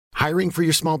Hiring for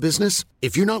your small business?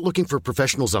 If you're not looking for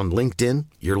professionals on LinkedIn,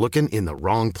 you're looking in the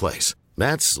wrong place.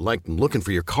 That's like looking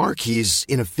for your car keys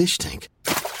in a fish tank.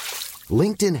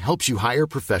 LinkedIn helps you hire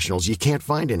professionals you can't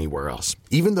find anywhere else,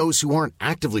 even those who aren't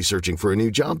actively searching for a new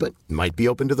job but might be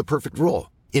open to the perfect role.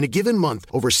 In a given month,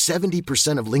 over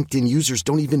 70% of LinkedIn users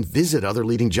don't even visit other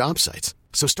leading job sites.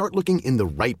 So start looking in the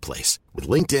right place. With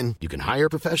LinkedIn, you can hire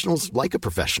professionals like a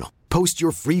professional. Post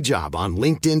your free job on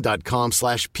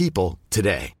linkedin.com/people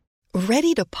today.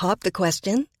 Ready to pop the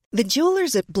question? The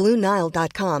jewelers at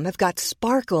BlueNile.com have got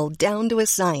sparkle down to a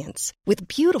science with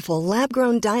beautiful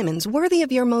lab-grown diamonds worthy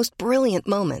of your most brilliant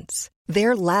moments.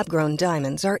 Their lab-grown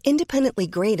diamonds are independently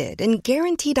graded and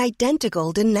guaranteed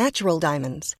identical to natural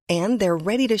diamonds, and they're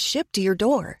ready to ship to your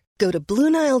door. Go to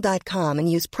BlueNile.com and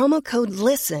use promo code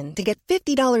LISTEN to get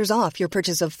 $50 off your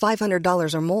purchase of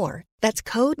 $500 or more. That's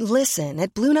code LISTEN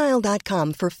at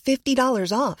BlueNile.com for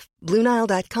 $50 off.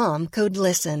 BlueNile.com, code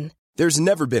LISTEN. There's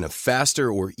never been a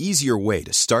faster or easier way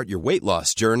to start your weight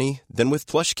loss journey than with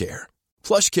PlushCare.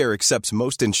 PlushCare accepts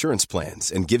most insurance plans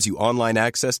and gives you online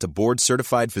access to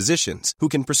board-certified physicians who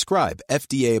can prescribe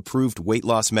FDA-approved weight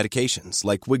loss medications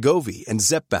like Wegovy and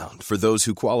Zepbound for those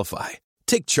who qualify.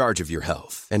 Take charge of your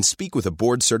health and speak with a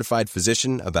board-certified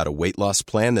physician about a weight loss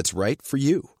plan that's right for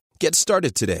you. Get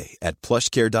started today at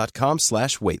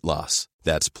plushcare.com/weight loss.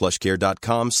 That's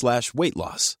plushcare.com/weight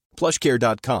loss.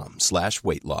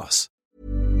 plushcare.com/weight loss.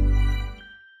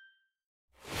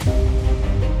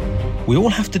 We all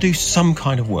have to do some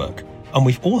kind of work, and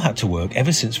we've all had to work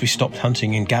ever since we stopped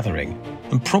hunting and gathering,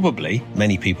 and probably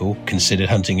many people considered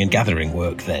hunting and gathering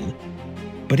work then.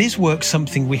 But is work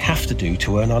something we have to do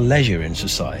to earn our leisure in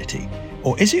society,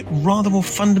 or is it rather more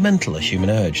fundamental a human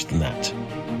urge than that?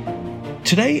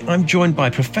 Today I'm joined by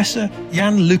Professor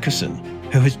Jan Lucassen,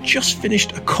 who has just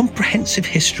finished a comprehensive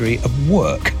history of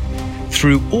work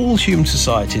through all human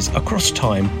societies across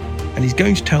time, and he's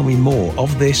going to tell me more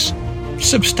of this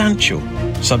substantial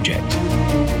subject.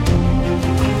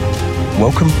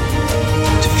 Welcome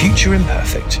to Future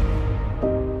Imperfect.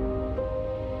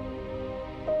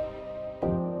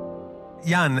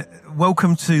 Jan,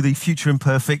 welcome to the Future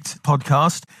Imperfect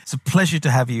podcast. It's a pleasure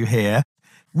to have you here.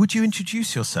 Would you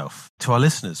introduce yourself to our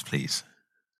listeners, please?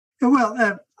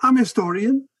 Well, I'm a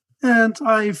historian, and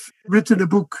I've written a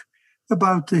book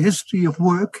about the history of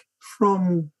work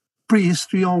from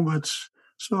prehistory onwards,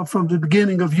 so from the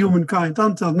beginning of humankind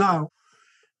until now.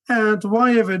 And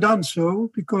why have I done so?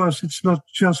 Because it's not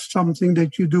just something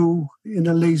that you do in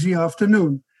a lazy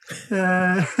afternoon.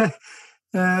 I've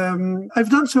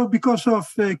done so because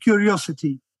of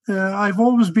curiosity. I've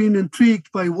always been intrigued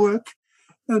by work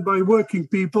and by working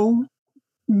people,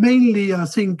 mainly, I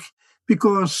think,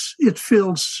 because it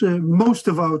fills most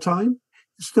of our time.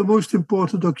 It's the most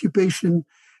important occupation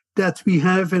that we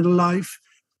have in life,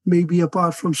 maybe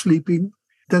apart from sleeping.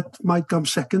 That might come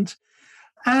second.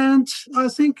 And I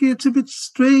think it's a bit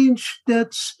strange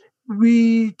that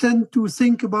we tend to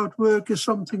think about work as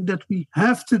something that we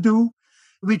have to do,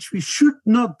 which we should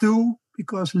not do,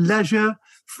 because leisure,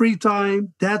 free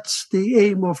time, that's the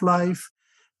aim of life.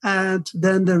 And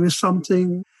then there is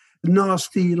something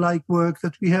nasty like work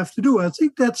that we have to do. I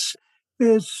think that's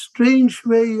a strange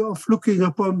way of looking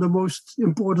upon the most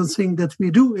important thing that we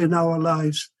do in our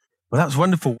lives. Well, that's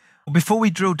wonderful. Before we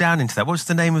drill down into that, what's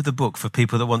the name of the book for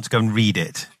people that want to go and read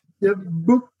it? The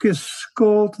book is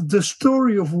called The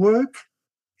Story of Work,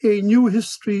 A New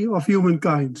History of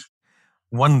Humankind.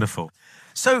 Wonderful.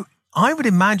 So I would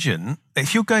imagine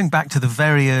if you're going back to the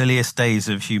very earliest days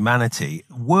of humanity,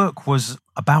 work was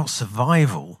about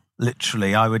survival.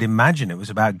 Literally, I would imagine it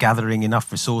was about gathering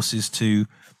enough resources to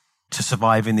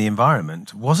survive in the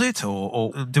environment. Was it?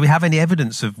 Or do we have any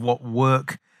evidence of what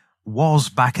work was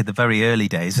back at the very early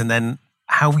days, and then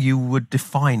how you would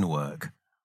define work?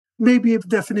 Maybe a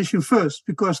definition first,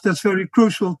 because that's very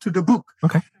crucial to the book.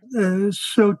 Okay.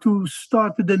 So to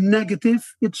start with the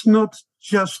negative, it's not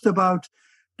just about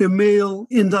the male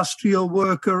industrial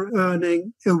worker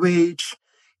earning a wage.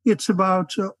 It's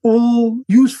about all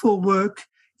useful work,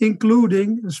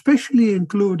 especially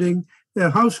including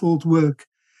household work.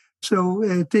 So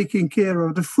taking care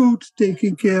of the food,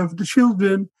 taking care of the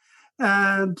children,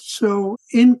 and so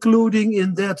including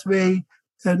in that way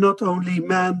not only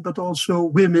men, but also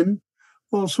women.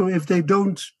 Also, if they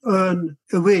don't earn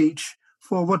a wage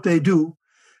for what they do,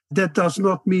 that does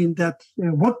not mean that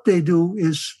what they do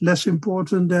is less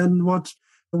important than what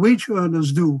wage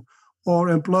earners do, or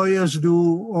employers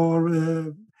do,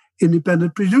 or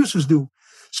independent producers do.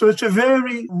 So it's a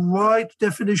very wide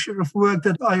definition of work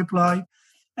that I apply.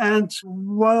 And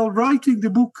while writing the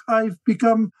book, I've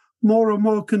become more and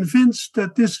more convinced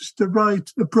that this is the right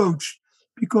approach.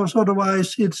 because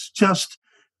otherwise it's just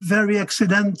very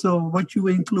accidental what you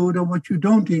include and what you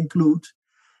don't include.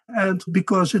 And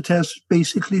because it has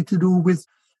basically to do with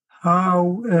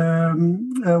how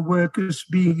workers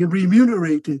being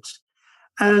remunerated.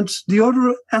 And the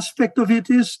other aspect of it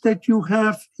is that you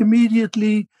have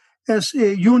immediately, as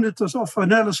a unit of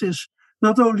analysis,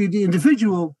 not only the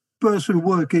individual person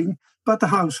working, but the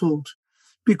household,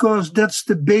 because that's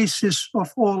the basis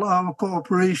of all our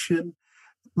cooperation,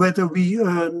 whether we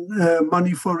earn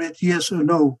money for it, yes or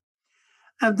no.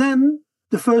 And then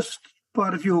the first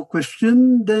part of your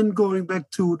question, then going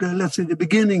back to the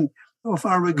beginning of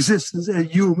our existence as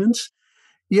humans.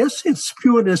 Yes, it's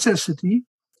pure necessity,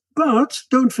 but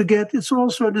don't forget it's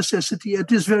also a necessity at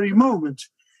this very moment.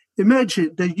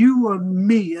 Imagine that you and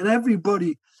me and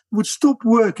everybody would stop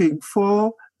working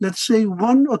for, let's say,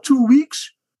 1 or 2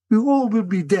 weeks. We all would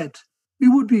be dead. We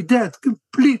would be dead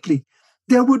completely.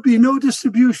 There would be no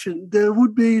distribution. There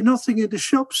would be nothing in the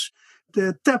shops.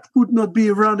 The tap would not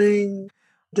be running.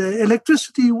 The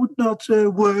electricity would not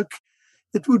work.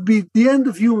 It would be the end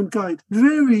of humankind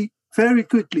very, very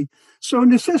quickly. So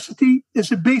necessity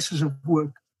is a basis of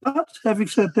work. But having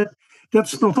said that,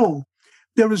 that's not all.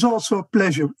 There is also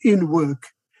pleasure in work.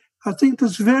 I think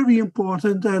that's very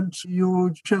important. And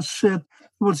you just said,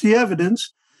 what's the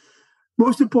evidence?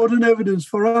 Most important evidence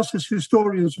for us as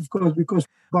historians, of course, because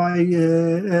by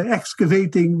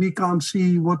excavating, we can't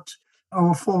see what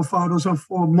our forefathers or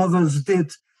foremothers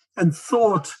did and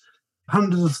thought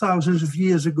hundreds of thousands of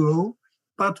years ago.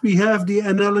 But we have the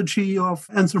analogy of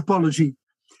anthropology.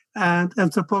 And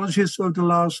anthropologists over the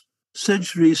last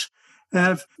centuries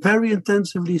have very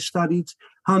intensively studied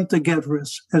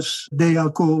hunter-gatherers, as they are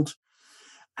called.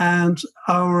 And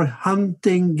our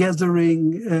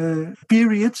hunting-gathering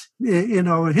period in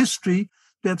our history,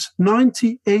 that's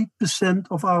 98%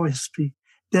 of our history,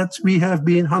 that we have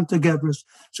been hunter-gatherers.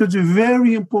 So it's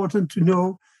very important to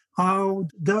know how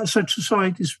such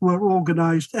societies were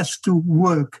organized as to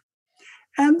work.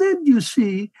 And then you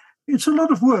see it's a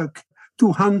lot of work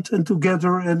to hunt and to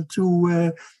gather and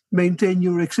to maintain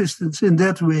your existence in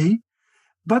that way.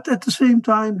 But at the same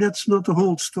time, that's not the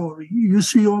whole story. You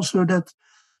see also that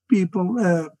people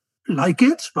like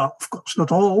it. Well, of course,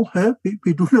 not all.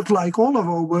 We do not like all of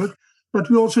our work, but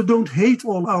we also don't hate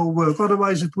all our work.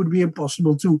 Otherwise, it would be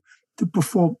impossible to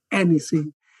perform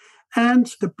anything.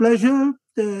 And the pleasure,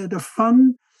 the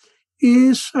fun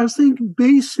is, I think,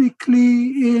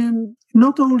 basically in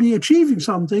not only achieving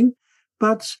something,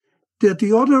 but that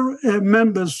the other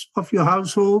members of your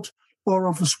household or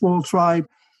of a small tribe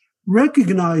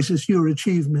recognizes your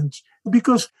achievements.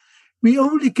 Because we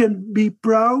only can be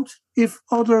proud if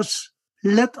others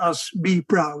let us be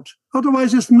proud.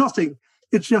 Otherwise, it's nothing.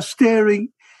 It's just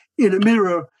staring in a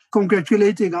mirror,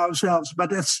 congratulating ourselves.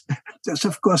 But that's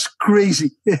of course,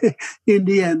 crazy in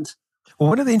the end. Well,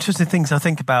 one of the interesting things I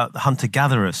think about the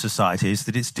hunter-gatherer society is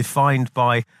that it's defined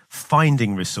by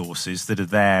finding resources that are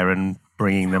there and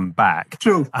bringing them back.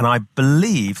 True. And I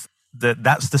believe that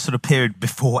that's the sort of period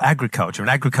before agriculture. And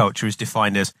agriculture is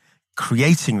defined as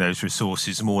creating those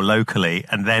resources more locally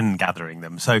and then gathering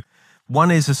them. So one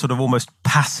is a sort of almost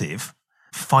passive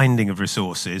finding of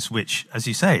resources, which, as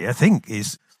you say, I think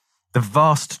is the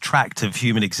vast tract of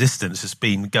human existence has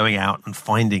been going out and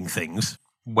finding things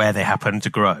where they happen to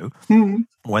grow,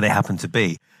 where they happen to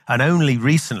be. And only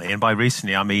recently, and by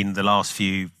recently I mean the last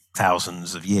few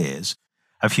thousands of years,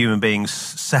 have human beings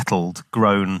settled,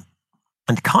 grown,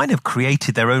 and kind of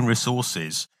created their own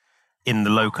resources in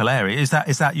the local area. Is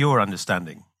that your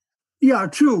understanding? Yeah,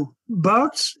 true.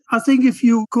 But I think if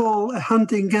you call a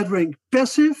hunting-gathering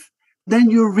passive,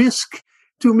 then you risk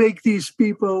to make these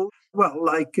people, well,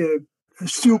 like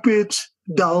stupid,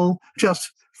 dull,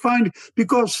 just fine,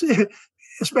 because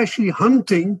especially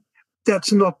hunting,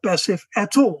 that's not passive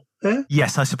at all.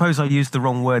 Yes, I suppose I used the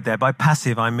wrong word there. By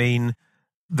passive, I mean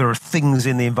there are things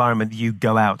in the environment you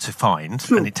go out to find,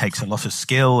 True. And it takes a lot of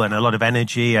skill and a lot of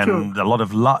energy and a lot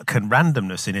of luck and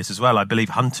randomness in it as well. I believe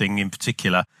hunting in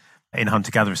particular in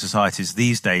hunter-gatherer societies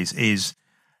these days is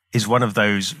one of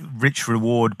those rich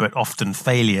reward but often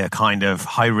failure kind of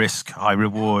high risk, high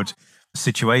reward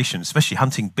situations, especially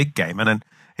hunting big game. And then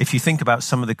if you think about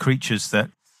some of the creatures that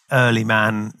early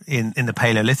man in the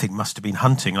Paleolithic must have been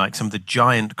hunting, like some of the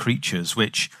giant creatures,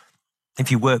 which if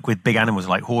you work with big animals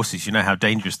like horses, you know how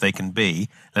dangerous they can be,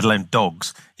 let alone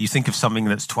dogs. You think of something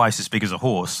that's twice as big as a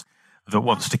horse that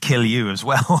wants to kill you as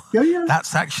well. Yeah.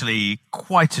 That's actually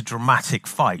quite a dramatic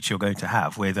fight you're going to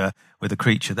have with a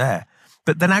creature there.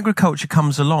 But then agriculture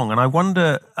comes along, and I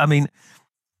wonder, I mean,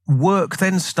 work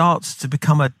then starts to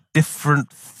become a different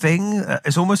thing.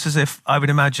 It's almost as if I would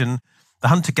imagine the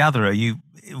hunter-gatherer,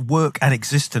 work and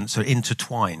existence are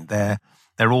intertwined.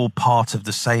 They're all part of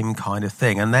the same kind of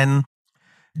thing. And then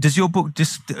does your book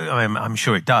I'm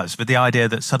sure it does, but the idea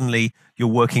that suddenly you're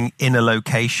working in a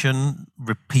location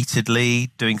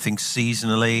repeatedly, doing things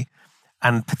seasonally,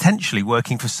 and potentially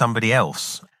working for somebody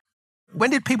else.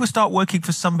 When did people start working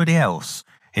for somebody else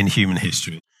in human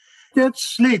history?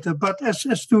 That's later, but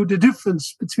as to the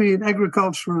difference between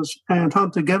agriculturists and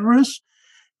hunter-gatherers,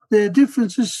 the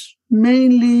difference is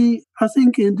mainly, I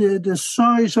think, in the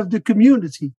size of the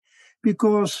community,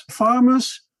 because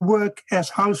farmers work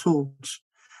as households.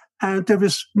 And there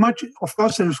is much, of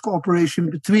course, there is cooperation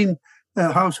between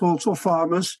households of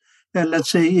farmers.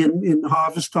 Let's say in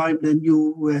harvest time, then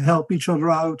you help each other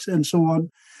out and so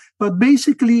on. But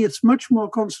basically, it's much more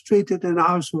concentrated in a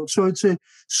household. So it's a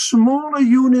smaller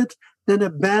unit than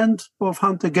a band of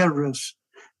hunter-gatherers.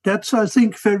 That's, I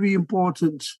think, very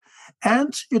important.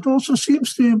 And it also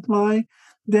seems to imply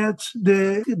that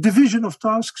the division of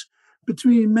tasks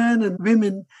between men and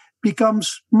women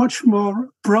becomes much more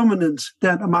prominent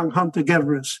than among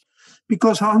hunter-gatherers.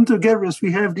 Because hunter-gatherers,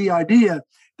 we have the idea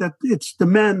that it's the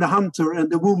man, the hunter,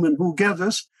 and the woman who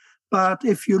gathers. But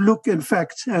if you look, in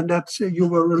fact, and that you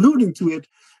were alluding to it,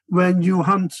 when you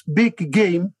hunt big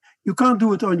game, you can't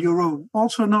do it on your own.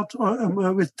 Also not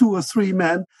with 2 or 3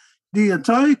 men. The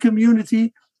entire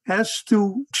community has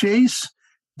to chase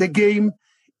the game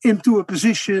into a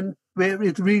position where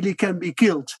it really can be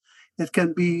killed. It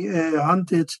can be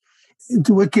hunted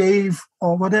into a cave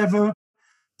or whatever.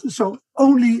 So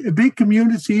only a big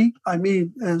community,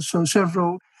 so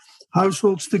several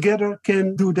households together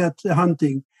can do that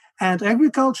hunting. And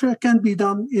agriculture can be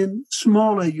done in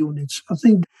smaller units. I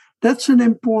think that's an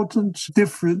important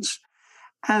difference.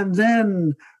 And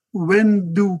then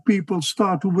when do people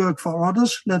start to work for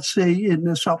others? Let's say in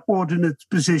a subordinate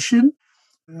position.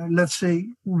 Let's say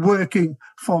working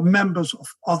for members of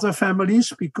other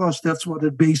families, because that's what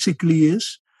it basically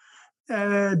is.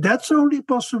 That's only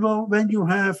possible when you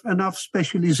have enough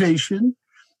specialization.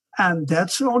 And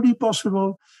that's only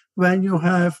possible when you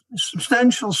have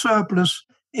substantial surplus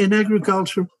in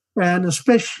agriculture, and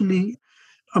especially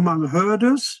among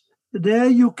herders. There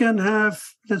you can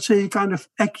have, let's say, a kind of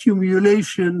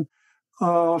accumulation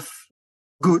of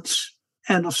goods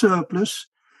and of surplus.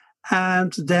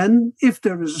 And then if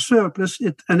there is a surplus,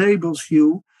 it enables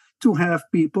you to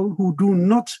have people who do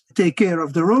not take care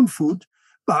of their own food,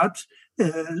 but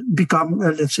become,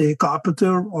 let's say, a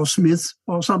carpenter or smith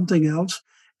or something else,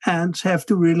 and have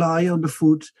to rely on the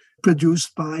food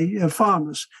produced by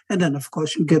farmers. And then, of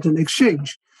course, you get an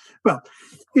exchange. Well,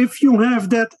 if you have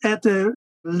that at a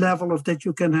level of that,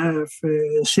 you can have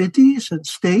cities and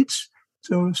states.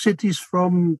 So cities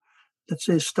from, let's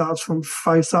say, starts from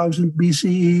 5000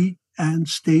 BCE and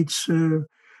states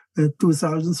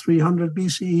 2300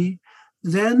 BCE.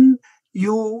 Then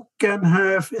you can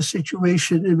have a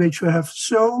situation in which you have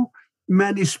so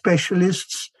many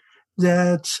specialists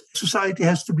that society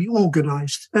has to be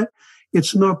organized.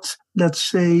 It's not, let's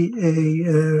say,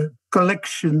 a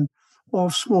collection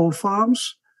of small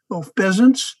farms, of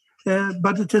peasants,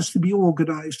 but it has to be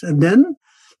organized. And then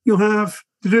you have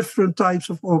different types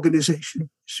of organization.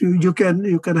 So you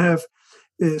can have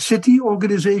city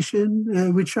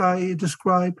organization, which I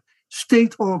describe,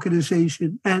 state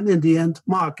organization, and in the end,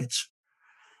 markets.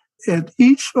 And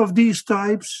each of these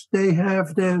types, they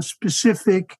have their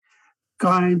specific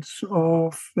kinds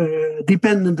of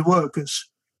dependent workers.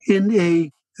 In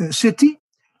a city,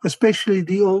 especially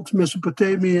the old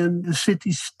Mesopotamian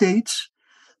city-states,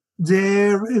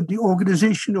 there the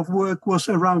organization of work was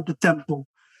around the temple.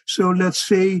 So let's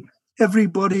say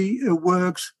everybody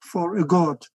works for a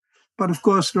god. But of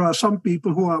course, there are some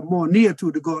people who are more near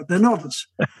to the god than others.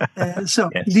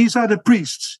 So yes. These are the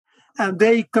priests. And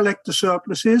they collect the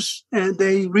surpluses and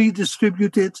they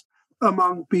redistribute it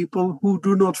among people who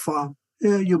do not farm.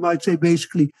 You might say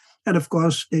basically. And of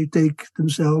course, they take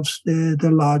themselves the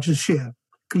largest share,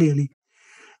 clearly.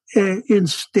 In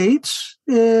states,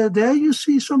 there you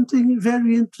see something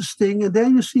very interesting. And there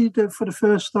you see that for the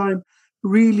first time,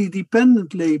 really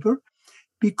dependent labor,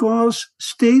 because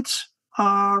states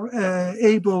are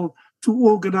able to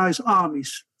organize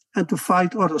armies and to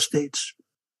fight other states.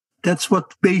 That's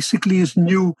what basically is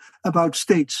new about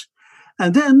states.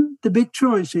 And then the big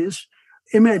choice is,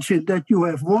 imagine that you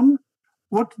have one.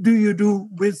 What do you do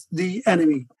with the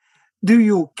enemy? Do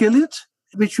you kill it,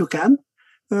 which you can,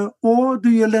 or do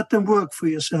you let them work for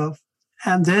yourself?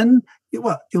 And then,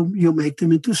 you make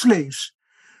them into slaves.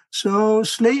 So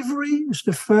slavery is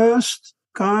the first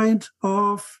kind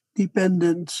of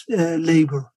dependent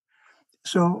labor.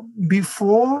 So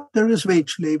before there is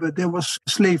wage labor, there was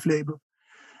slave labor.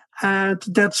 And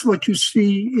that's what you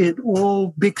see in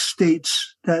all big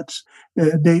states, that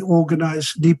they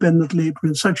organize dependent labor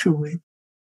in such a way.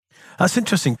 That's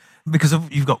interesting, because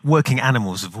you've got working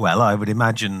animals as well. I would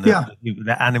imagine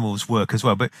that animals work as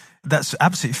well. But that's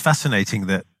absolutely fascinating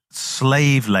that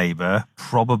slave labor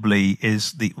probably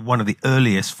is one of the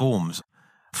earliest forms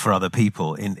for other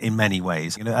people in many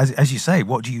ways. You know, as you say,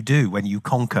 what do you do when you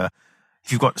conquer?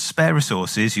 If you've got spare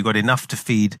resources, you've got enough to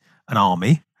feed an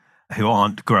army who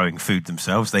aren't growing food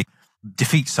themselves. They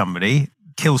defeat somebody,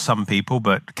 kill some people,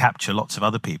 but capture lots of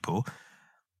other people.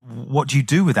 What do you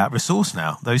do with that resource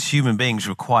now? Those human beings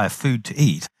require food to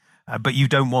eat, but you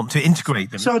don't want to integrate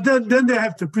them. So then they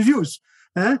have to produce.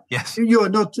 Yes. You are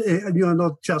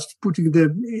not just putting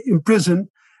them in prison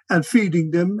and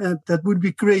feeding them, and that would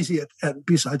be crazy. And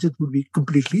besides, it would be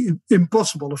completely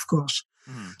impossible, of course.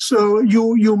 So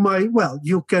you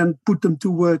can put them to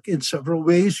work in several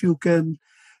ways. You can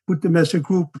put them as a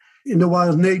group in the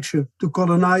wild nature to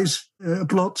colonize a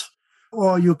plot,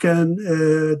 or you can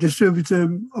distribute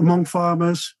them among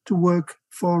farmers to work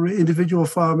for individual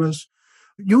farmers.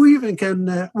 You even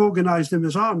can organize them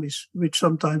as armies, which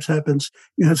sometimes happens.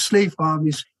 You have slave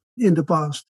armies in the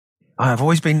past. I've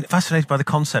always been fascinated by the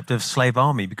concept of slave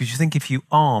army, because you think if you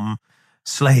arm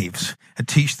slaves and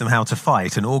teach them how to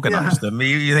fight and organize them,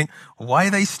 you think, why are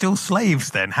they still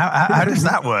slaves then? How does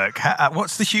that work?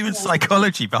 What's the human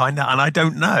psychology behind that? And I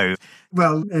don't know.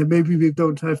 Well, maybe we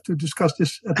don't have to discuss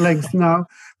this at length now,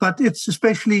 but it's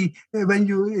especially when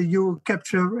you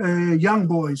capture young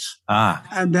boys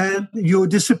and then you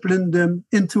discipline them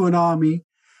into an army.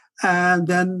 And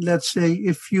then, let's say,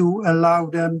 if you allow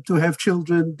them to have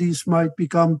children, these might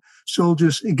become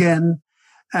soldiers again.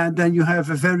 And then you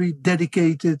have a very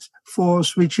dedicated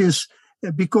force, which is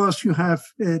because you have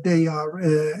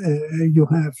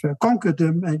conquered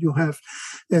them, and you have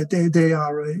they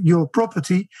are your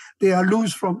property. They are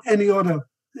loose from any other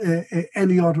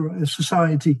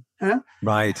society.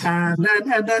 Right. And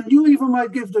then you even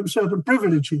might give them certain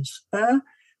privileges.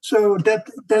 So that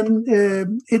then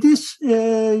it is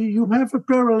you have a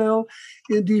parallel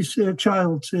in these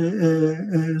child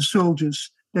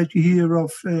soldiers that you hear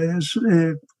of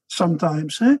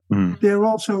sometimes. They're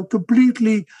also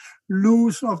completely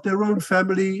loose of their own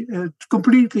family,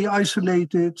 completely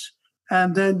isolated,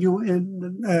 and then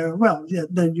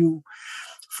then you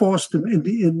force them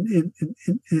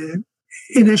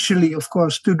initially, of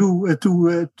course,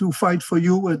 to fight for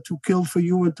you and to kill for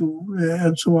you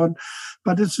and so on.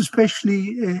 But it's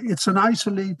especially it's an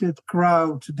isolated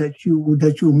crowd that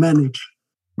you manage.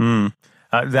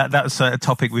 That's a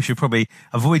topic we should probably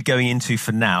avoid going into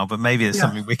for now, but maybe it's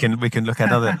something we can look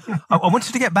at other. I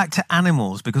wanted to get back to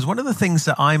animals, because one of the things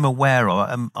that I'm aware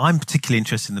of, I'm particularly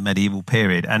interested in the medieval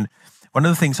period, and one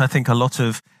of the things I think a lot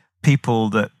of people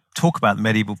that talk about the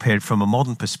medieval period from a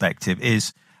modern perspective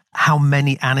is how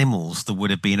many animals there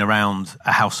would have been around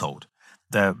a household.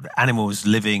 The animals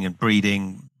living and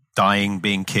breeding, dying,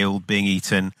 being killed, being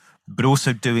eaten, but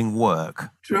also doing work.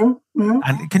 True. Yeah.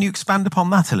 And can you expand upon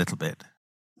that a little bit?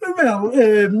 Well,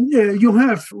 you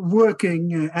have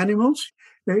working animals.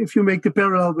 If you make the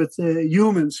parallel with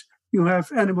humans, you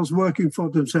have animals working for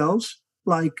themselves,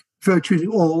 like virtually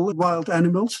all wild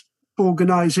animals,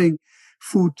 organizing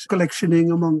food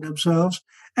collectioning among themselves.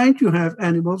 And you have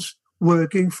animals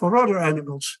working for other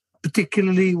animals,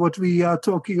 particularly what we are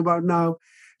talking about now,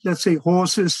 let's say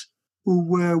horses who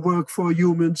work for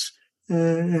humans,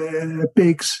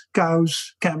 pigs,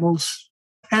 cows, camels,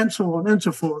 and so on and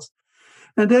so forth.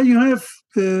 And then you have,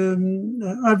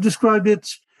 I've described it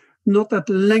not at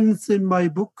length in my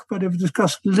book, but I've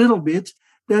discussed a little bit.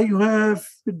 There you have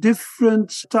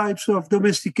different types of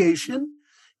domestication.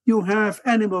 You have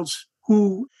animals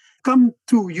who come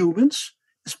to humans,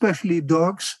 especially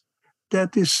dogs.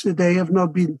 That is, they have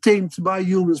not been tamed by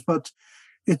humans, but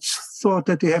it's thought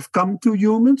that they have come to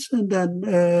humans. And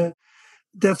then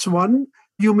that's one.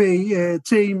 You may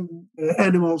tame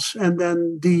animals, and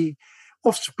then the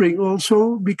offspring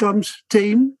also becomes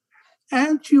tame.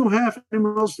 And you have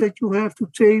animals that you have to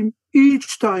tame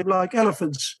each time, like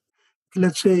elephants.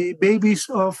 Let's say babies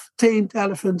of tamed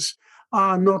elephants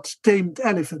are not tamed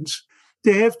elephants.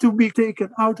 They have to be taken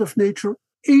out of nature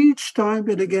each time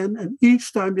and again, and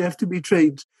each time they have to be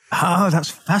trained. Oh,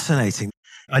 that's fascinating.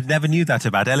 I never knew that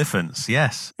about elephants,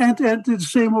 yes. And the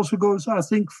same also goes, I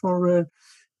think, for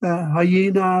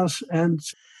hyenas and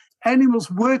animals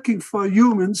working for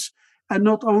humans, and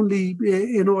not only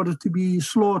in order to be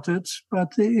slaughtered,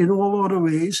 but in all other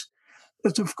ways.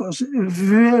 That's, of course, a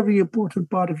very important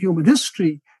part of human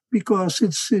history, because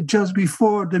it's just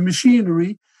before the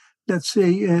machinery, let's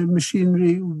say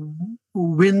machinery,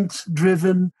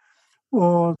 wind-driven,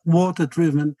 or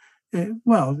water-driven.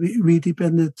 We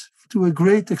depended to a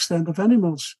great extent of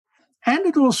animals. And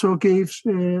it also gave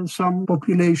some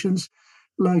populations,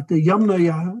 like the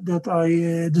Yamnaya that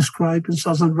I described in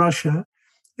southern Russia,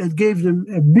 it gave them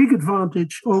a big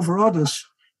advantage over others,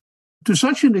 to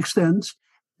such an extent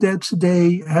that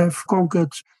they have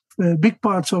conquered big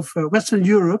parts of Western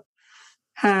Europe.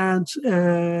 And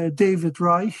David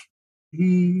Reich,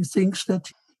 he thinks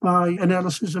that by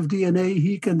analysis of DNA,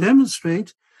 he can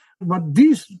demonstrate what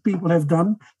these people have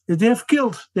done, that they have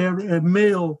killed their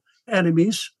male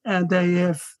enemies, and they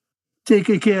have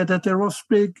taken care that their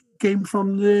offspring came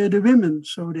from the women.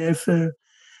 So they have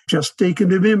just taken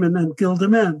the women and killed the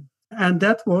men. And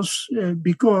that was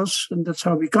because, and that's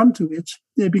how we come to it,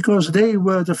 because they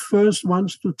were the first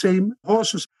ones to tame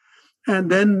horses. And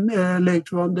then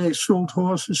later on, they sold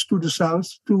horses to the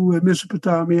south, to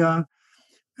Mesopotamia.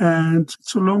 And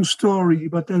it's a long story,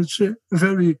 but it's a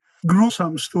very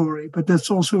gruesome story. But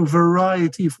that's also a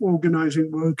variety of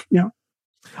organizing work. Yeah.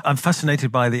 I'm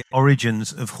fascinated by the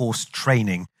origins of horse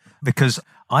training, because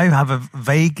I have a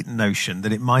vague notion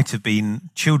that it might have been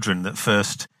children that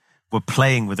first were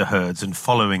playing with the herds and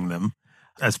following them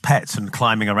as pets and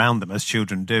climbing around them as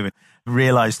children do, and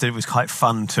realized that it was quite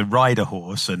fun to ride a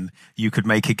horse and you could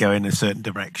make it go in a certain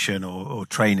direction or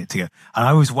train it to go. And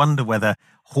I always wonder whether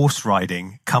horse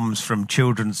riding comes from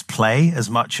children's play as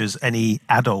much as any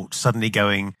adult suddenly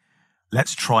going,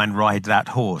 let's try and ride that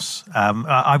horse.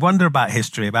 I wonder about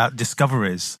history, about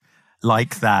discoveries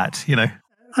like that, you know.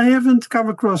 I haven't come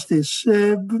across this,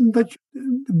 but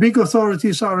big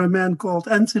authorities are a man called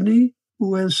Anthony,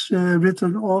 who has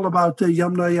written all about the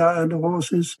Yamnaya and the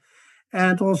horses,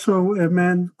 and also a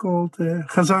man called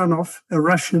Khazanov, a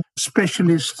Russian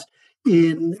specialist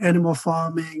in animal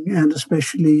farming and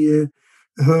especially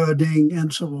herding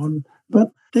and so on.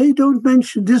 But they don't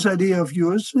mention this idea of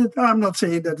yours. I'm not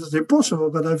saying that it's impossible,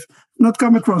 but I've not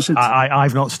come across it.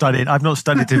 I've not studied it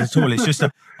at all. It's just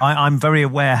I'm very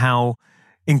aware how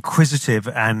inquisitive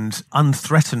and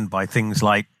unthreatened by things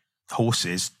like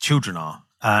horses children are.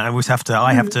 I have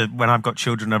to, when I've got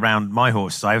children around my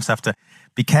horses, I always have to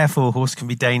be careful. A horse can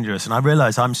be dangerous. And I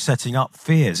realize I'm setting up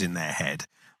fears in their head.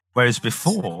 Whereas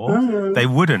before, they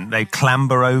wouldn't. They'd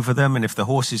clamber over them. And if the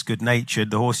horse is good-natured,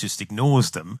 the horse just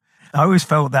ignores them. I always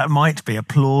felt that might be a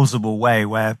plausible way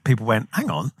where people went,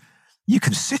 hang on, you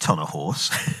can sit on a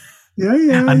horse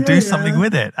and do something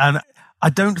with it. And I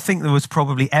don't think there was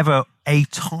probably ever a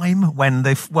time when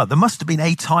there must have been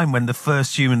a time when the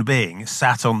first human being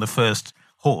sat on the first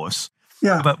horse.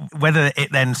 Yeah. But whether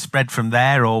it then spread from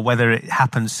there or whether it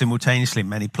happened simultaneously in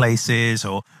many places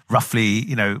or roughly,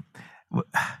 you know,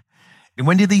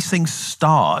 when did these things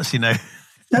start, you know?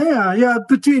 Yeah,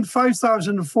 between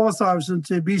 5,000 and 4,000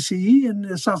 BCE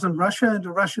in southern Russia and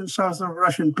the southern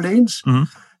Russian plains. Mm-hmm.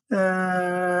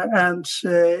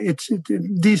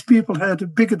 These people had a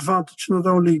big advantage, not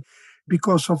only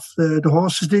because of the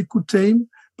horses they could tame,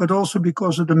 but also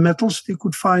because of the metals they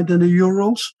could find in the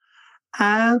Urals,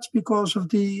 and because of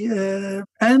the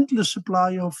endless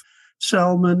supply of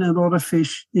salmon and other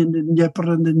fish in the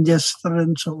Dnieper and the Dniester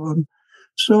and so on.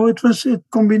 So it was a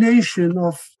combination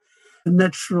of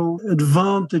natural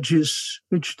advantages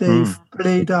which they've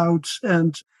played out,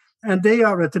 and they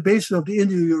are at the basis of the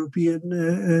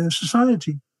Indo-European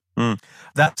society.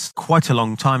 That's quite a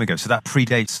long time ago. So that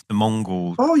predates the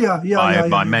Mongols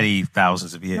by many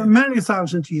thousands of years. Many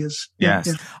thousand years. Yes.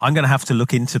 Yeah. I'm going to have to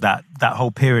look into that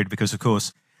whole period because, of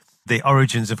course, the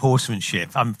origins of horsemanship,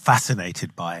 I'm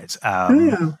fascinated by it.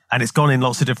 And it's gone in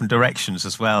lots of different directions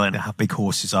as well, and how big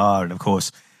horses are. And, of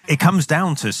course, it comes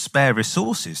down to spare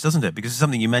resources, doesn't it? Because it's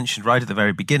something you mentioned right at the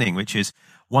very beginning, which is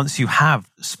once you have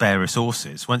spare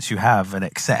resources, once you have an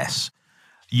excess,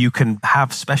 you can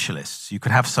have specialists. You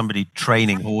could have somebody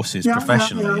training horses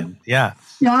professionally.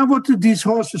 These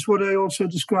horses, what I also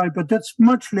described, but that's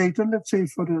much later, let's say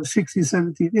for the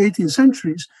 16th, 17th, 18th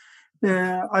centuries.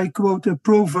 I quote a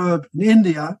proverb in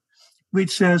India,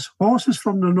 which says, horses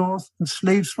from the north and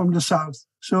slaves from the south.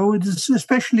 So it is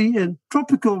especially in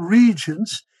tropical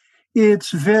regions,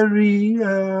 it's very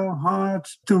hard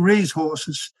to raise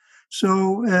horses.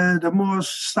 So the more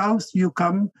south you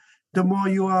come, the more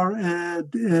you are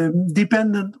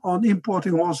dependent on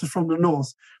importing horses from the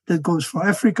north. That goes for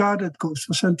Africa, that goes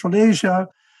for Central Asia.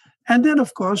 And then,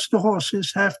 of course, the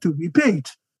horses have to be paid.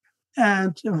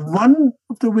 And one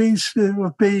of the ways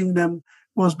of paying them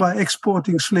was by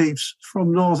exporting slaves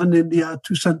from northern India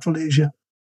to Central Asia.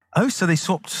 Oh, so they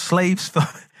swapped slaves for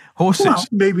Horses? Well,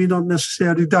 maybe not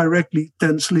necessarily directly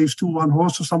 10 slaves to one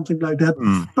horse or something like that.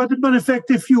 But in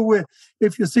fact, if you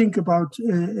think about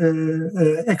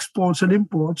exports and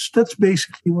imports, that's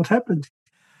basically what happened.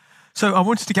 So I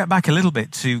wanted to get back a little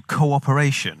bit to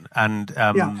cooperation, and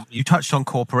you touched on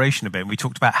cooperation a bit, and we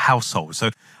talked about households. So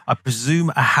I presume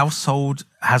a household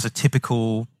has a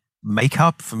typical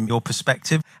makeup from your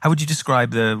perspective. How would you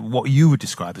describe what you would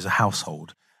describe as a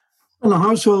household? Well, a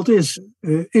household is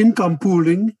income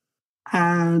pooling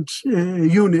and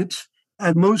unit,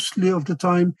 and mostly of the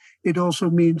time it also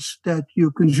means that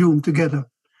you consume together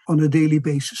on a daily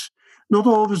basis. Not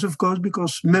always, of course,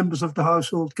 because members of the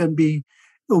household can be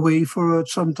away for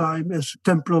some time as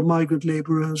temporal migrant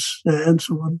laborers and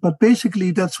so on. But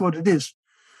basically, that's what it is.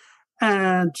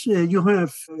 And you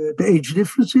have the age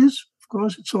differences. Of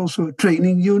course, it's also a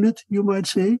training unit, you might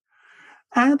say.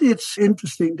 And it's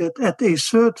interesting that at a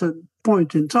certain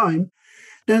point in time,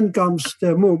 then comes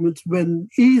the moment when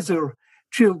either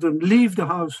children leave the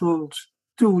household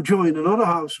to join another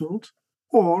household,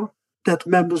 or that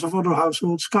members of other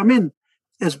households come in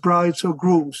as brides or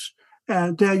grooms.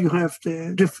 And there you have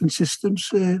the different systems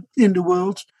in the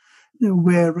world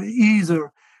where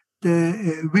either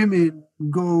the women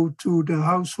go to the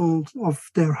household of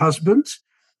their husbands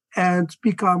and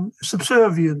become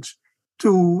subservient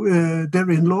to their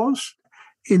in-laws.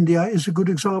 India is a good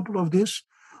example of this.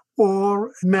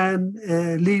 Or men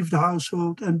leave the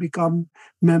household and become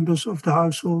members of the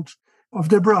household of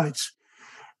their brides.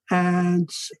 And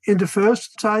in the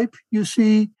first type, you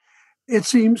see, it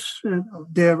seems,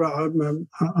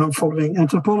 I'm following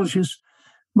anthropologists,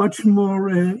 much more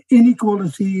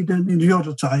inequality than in the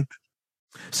other type.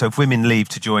 So if women leave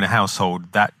to join a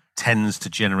household, that tends to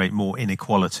generate more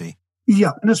inequality.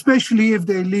 Yeah, and especially if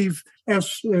they leave,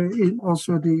 as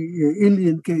also the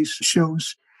Indian case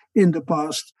shows in the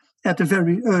past, at a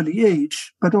very early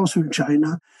age, but also in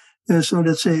China. So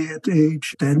let's say at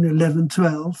age 10, 11,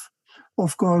 12,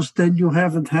 of course, then you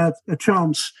haven't had a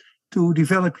chance to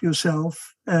develop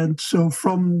yourself. And so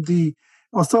from the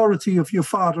authority of your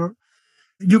father,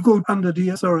 you go under the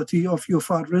authority of your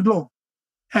father-in-law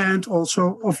and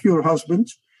also of your husband,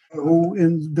 who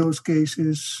in those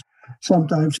cases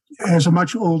sometimes has a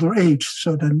much older age.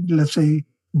 So then, let's say,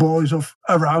 boys of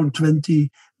around 20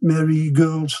 marry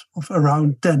girls of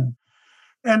around 10.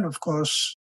 And of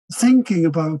course, thinking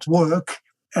about work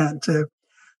and to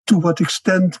what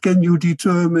extent can you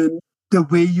determine the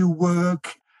way you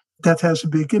work, that has a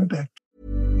big impact.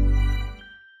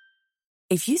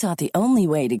 If you thought the only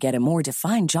way to get a more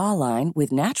defined jawline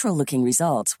with natural-looking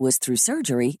results was through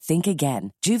surgery, think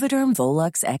again. Juvederm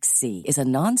Volux XC is a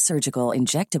non-surgical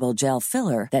injectable gel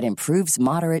filler that improves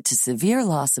moderate to severe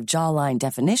loss of jawline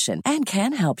definition and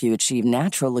can help you achieve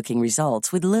natural-looking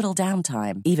results with little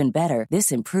downtime. Even better,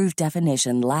 this improved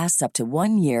definition lasts up to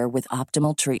 1 year with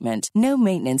optimal treatment. No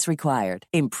maintenance required.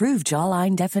 Improve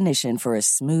jawline definition for a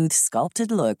smooth,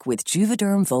 sculpted look with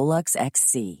Juvederm Volux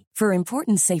XC. For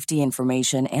important safety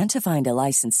information and to find a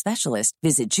licensed specialist,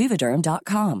 visit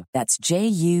Juvederm.com. That's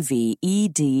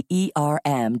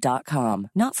JUVEDERM.com.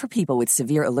 Not for people with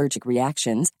severe allergic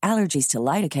reactions, allergies to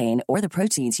lidocaine, or the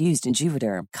proteins used in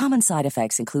Juvederm. Common side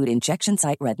effects include injection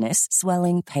site redness,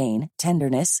 swelling, pain,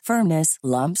 tenderness, firmness,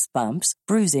 lumps, bumps,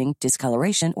 bruising,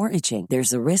 discoloration, or itching.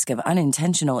 There's a risk of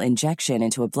unintentional injection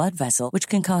into a blood vessel, which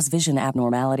can cause vision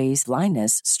abnormalities,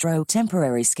 blindness, stroke,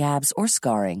 temporary scabs, or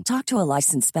scarring. Talk to a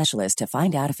licensed specialist to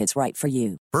find out if it's right for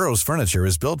you. Burrow's furniture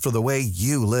is built for the way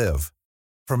you live.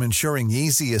 From ensuring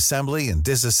easy assembly and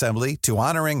disassembly to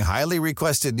honoring highly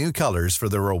requested new colors for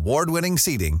their award-winning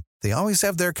seating, they always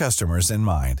have their customers in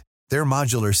mind. Their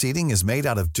modular seating is made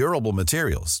out of durable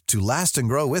materials to last and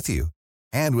grow with you.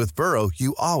 And with Burrow,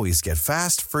 you always get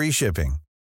fast, free shipping.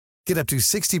 Get up to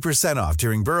 60% off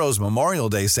during Burrow's Memorial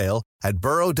Day sale at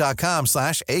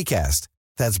burrow.com/ACAST.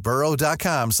 That's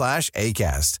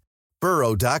burrow.com/ACAST.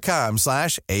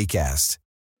 burrow.com/ACAST.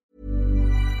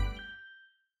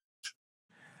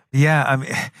 Yeah, I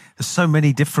mean, there's so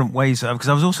many different ways. Because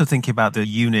I was also thinking about the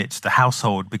unit, the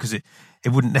household, because it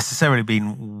wouldn't necessarily be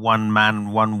one man,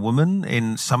 one woman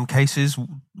in some cases,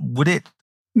 would it?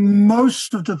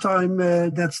 Most of the time,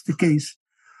 that's the case.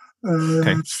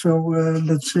 Okay. So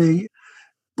let's say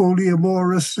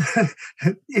polyamorous,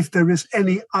 if there is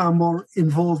any amor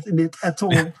involved in it at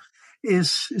all,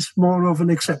 is more of an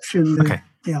exception. Okay.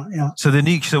 Yeah. So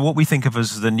so what we think of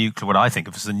as what I think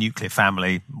of as the nuclear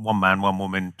family, one man, one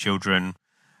woman, children,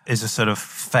 is a sort of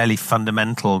fairly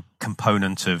fundamental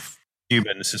component of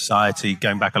human society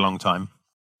going back a long time.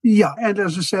 Yeah, and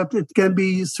as I said, it can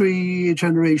be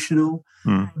 3-generational,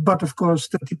 but of course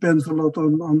that depends a lot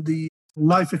on the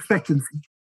life expectancy.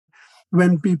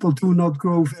 when people do not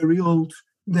grow very old,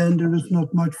 then there is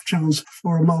not much chance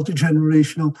for a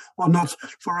multi-generational, or not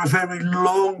for a very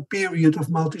long period of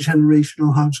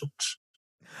multi-generational households.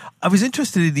 I was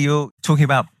interested in you talking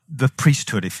about the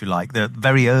priesthood, if you like, the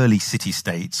very early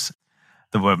city-states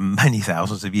that were many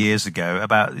thousands of years ago.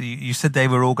 About, you said they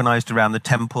were organized around the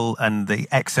temple, and the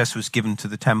excess was given to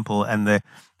the temple, and the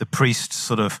priests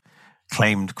sort of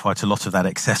claimed quite a lot of that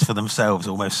excess for themselves,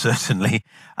 almost certainly.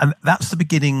 And that's the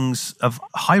beginnings of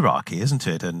hierarchy, isn't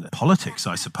it? And politics,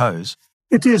 I suppose.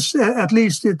 It is, at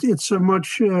least it's a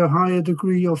much higher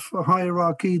degree of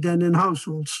hierarchy than in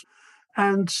households.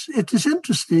 And it is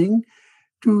interesting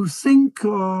to think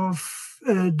of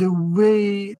the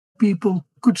way people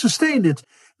could sustain it,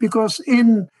 because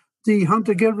in the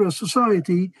hunter-gatherer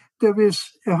society, there is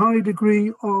a high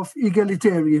degree of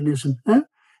egalitarianism.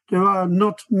 There are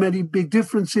not many big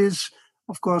differences.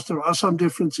 Of course, there are some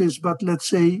differences, but let's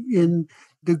say in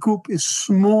the group is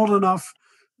small enough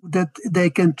that they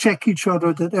can check each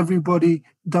other, that everybody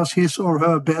does his or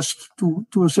her best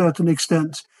to a certain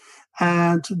extent.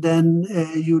 And then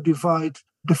you divide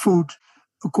the food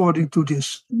according to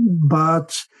this.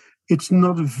 But it's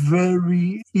not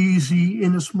very easy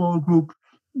in a small group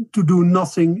to do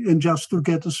nothing and just to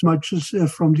get as much as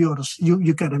from the others.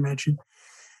 You can imagine.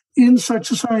 In such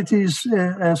societies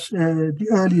as the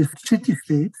earliest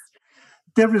city-states,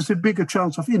 there is a bigger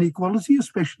chance of inequality,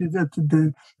 especially that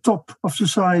the top of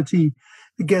society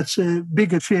gets a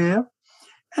bigger share.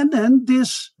 And then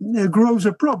this grows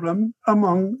a problem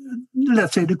among,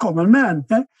 let's say, the common man.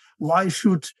 Why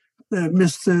should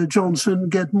Mr. Johnson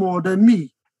get more than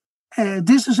me?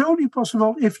 This is only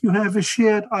possible if you have a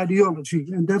shared ideology.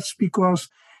 And that's because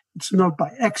it's not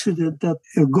by accident that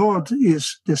God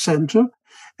is the center.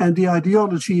 And the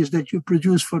ideology is that you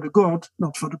produce for the God,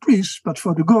 not for the priest, but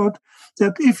for the God,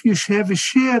 that if you have a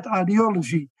shared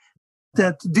ideology,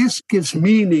 that this gives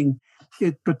meaning,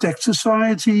 it protects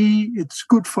society, it's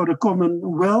good for the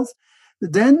commonwealth,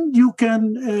 then you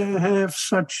can have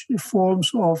such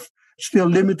forms of still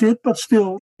limited, but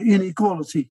still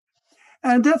inequality.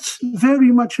 And that's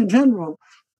very much in general.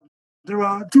 There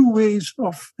are two ways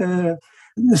of a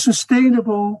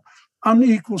sustainable,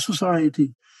 unequal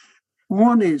society.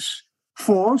 One is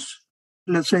force,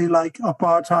 let's say like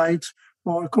apartheid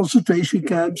or concentration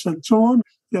camps and so on,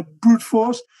 brute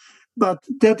force. But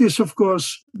that is, of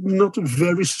course, not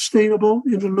very sustainable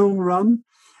in the long run.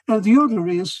 And the other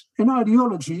is an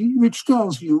ideology which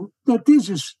tells you that this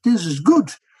is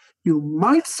good. You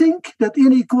might think that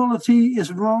inequality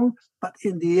is wrong, but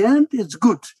in the end, it's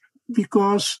good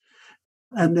because,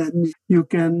 and then you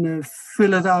can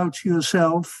fill it out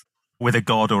yourself. With a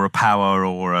god or a power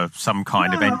or some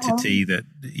kind of entity that,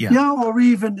 or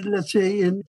even, let's say,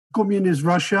 in communist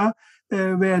Russia,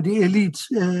 where the elite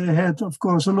had, of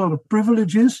course, a lot of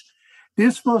privileges.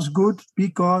 This was good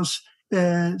because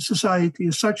society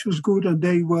as such was good, and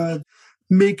they were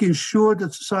making sure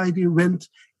that society went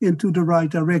into the right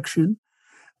direction.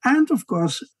 And, of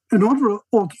course, another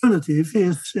alternative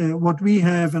is what we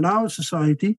have in our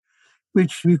society,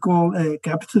 which we call a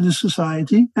capitalist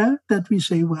society, that we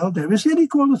say, well, there is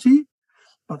inequality,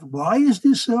 but why is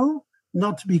this so?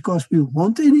 Not because we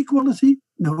want inequality,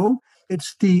 no,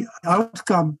 it's the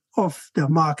outcome of the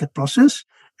market process,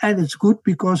 and it's good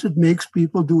because it makes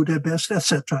people do their best,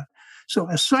 etc. So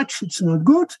as such, it's not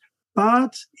good,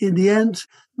 but in the end,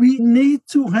 we need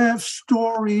to have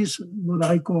stories, what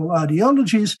I call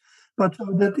ideologies, but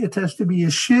that it has to be a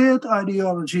shared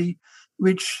ideology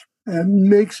which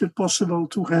makes it possible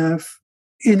to have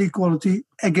inequality,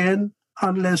 again,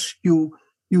 unless you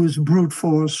use brute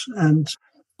force and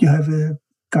you have a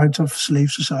kind of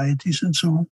slave societies and so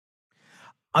on.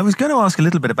 I was going to ask a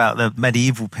little bit about the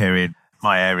medieval period,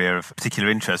 my area of particular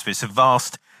interest, but it's a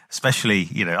vast, especially,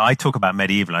 I talk about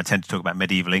medieval, I tend to talk about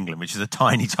medieval England, which is a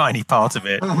tiny, tiny part of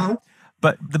it. Uh-huh.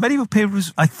 But the medieval period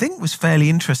was fairly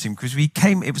interesting because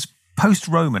it was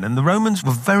post-Roman, and the Romans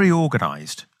were very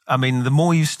organized. I mean, the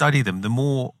more you study them, the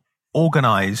more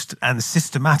organized and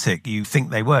systematic you think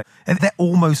they were. And they're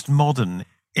almost modern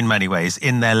in many ways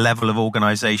in their level of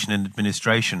organization and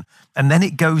administration. And then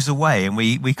it goes away and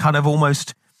we kind of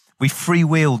almost, we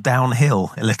freewheel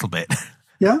downhill a little bit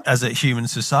as a human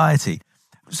society.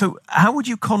 So how would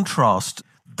you contrast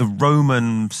the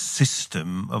Roman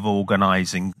system of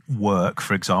organizing work,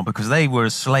 for example, because they were a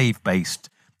slave-based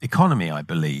economy, I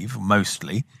believe,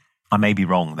 mostly. I may be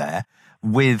wrong there.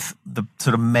 With the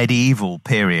sort of medieval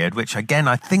period, which again,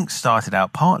 I think started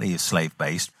out partly as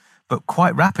slave-based, but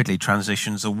quite rapidly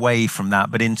transitions away from that,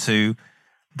 but into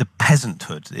the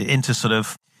peasanthood, into sort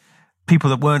of people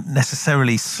that weren't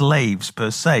necessarily slaves per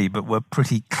se, but were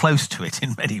pretty close to it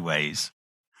in many ways.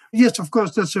 Yes, of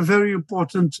course, that's a very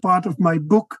important part of my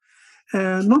book.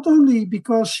 Not only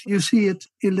because you see it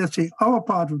in, let's say, our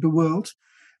part of the world,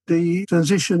 the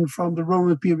transition from the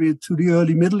Roman period to the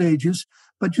early Middle Ages,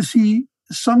 but you see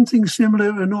something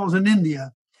similar in northern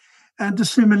India. And the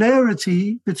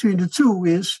similarity between the two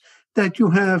is that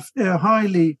you have a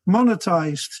highly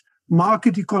monetized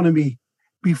market economy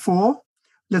before,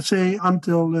 let's say,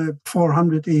 until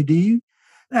 400 AD.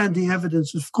 And the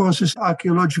evidence, of course, is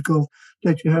archaeological,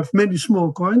 that you have many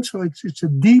small coins. So it's a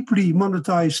deeply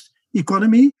monetized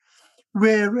economy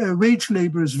where wage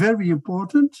labor is very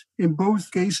important in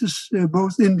both cases,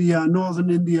 both India, northern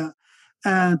India,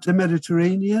 and the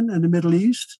Mediterranean and the Middle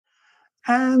East.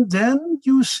 And then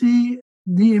you see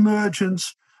the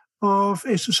emergence of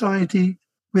a society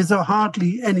with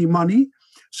hardly any money.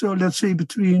 So let's say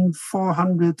between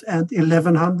 400 and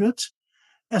 1100,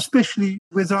 especially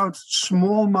without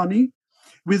small money,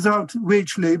 without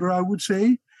wage labor, I would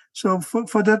say. So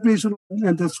for that reason,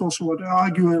 and that's also what I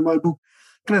argue in my book,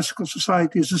 classical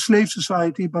society is a slave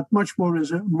society, but much more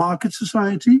as a market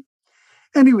society.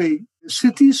 Anyway,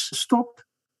 cities stop,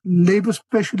 labor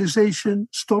specialization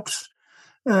stops,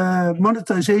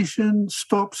 monetization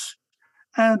stops.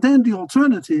 And then the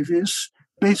alternative is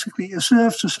basically a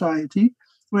serf society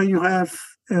where you have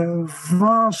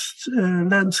vast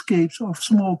landscapes of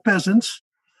small peasants,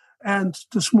 and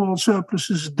the small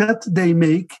surpluses that they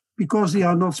make, because they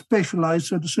are not specialized,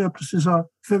 so the surpluses are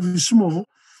very small.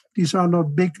 These are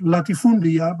not big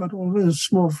latifundia, but all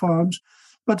small farms.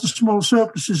 But the small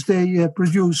surpluses they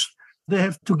produce, they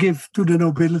have to give to the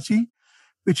nobility,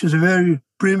 which is a very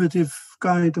primitive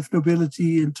kind of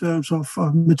nobility in terms of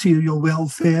material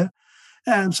welfare.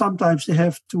 And sometimes they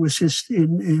have to assist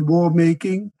in war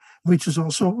making, which is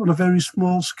also on a very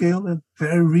small scale and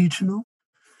very regional.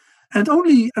 And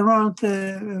only around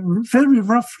very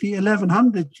roughly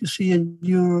 1100, you see in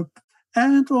Europe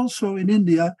and also in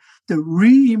India, the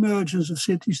re-emergence of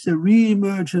cities, the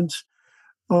re-emergence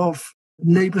of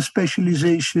labor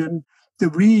specialization, the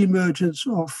re-emergence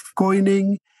of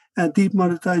coining and deep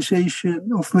monetization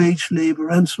of wage labor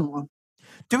and so on.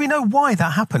 Do we know why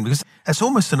that happened? Because it's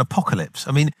almost an apocalypse.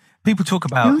 I mean, people talk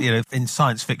about, in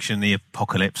science fiction, the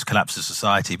apocalypse, collapse of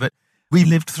society, but we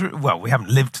haven't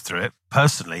lived through it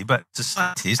personally, but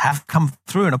societies have come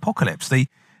through an apocalypse. The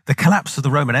collapse of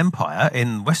the Roman Empire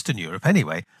in Western Europe,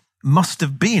 anyway, must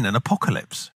have been an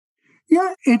apocalypse.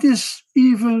 Yeah, it is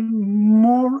even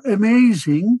more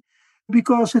amazing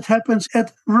because it happens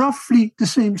at roughly the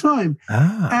same time.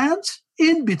 And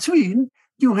in between,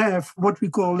 you have what we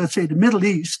call, let's say, the Middle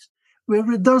East,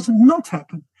 where it does not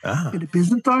happen. In the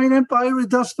Byzantine Empire, it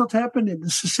does not happen. In the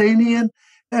Sasanian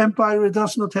Empire, it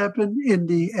does not happen. In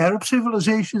the Arab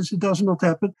civilizations, it does not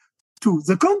happen. To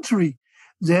the contrary,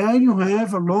 there you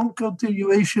have a long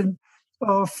continuation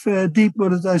of deep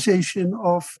monetization,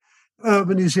 of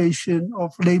urbanization,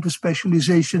 of labor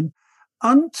specialization,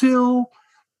 until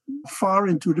far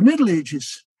into the Middle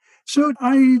Ages. So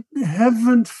I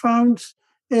haven't found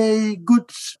a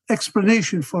good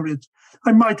explanation for it.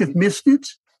 I might have missed it,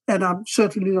 and I'm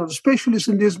certainly not a specialist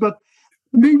in this, but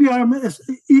maybe I'm as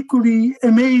equally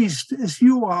amazed as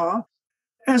you are.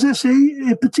 As I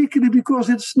say, particularly because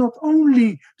it's not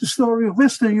only the story of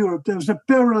Western Europe, there's a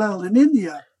parallel in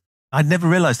India. I'd never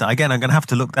realized that. Again, I'm going to have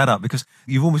to look that up because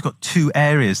you've almost got two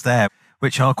areas there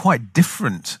which are quite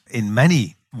different in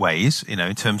many ways, in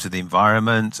terms of the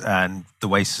environment and the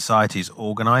way society is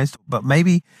organized, but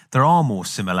maybe there are more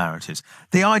similarities.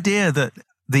 The idea that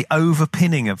the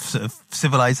overpinning of sort of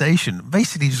civilization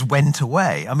basically just went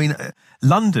away. I mean,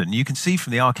 London, you can see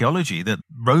from the archaeology that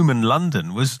Roman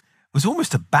London was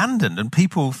almost abandoned, and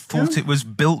people thought it was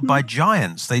built by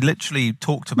giants. They literally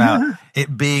talked about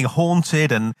it being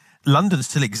haunted, and London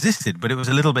still existed, but it was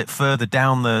a little bit further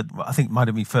down I think it might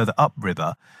have been further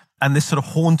upriver, and this sort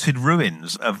of haunted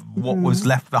ruins of what was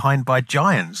left behind by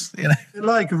giants.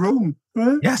 Like Rome,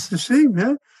 right? Yes. The same,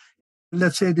 yeah?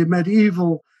 Let's say the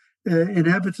medieval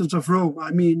inhabitants of Rome,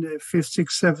 5th,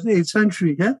 6th, 7th, 8th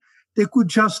century, yeah? They could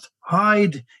just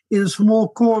hide in a small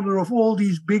corner of all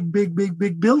these big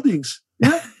buildings.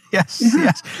 Yeah? Yes.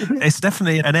 It's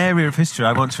definitely an area of history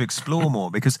I want to explore more,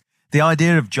 because the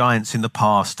idea of giants in the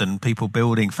past and people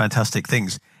building fantastic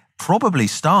things probably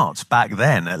starts back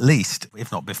then, at least,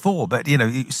 if not before. But,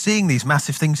 seeing these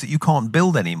massive things that you can't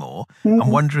build anymore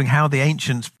and wondering how the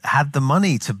ancients had the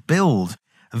money to build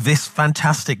this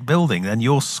fantastic building, and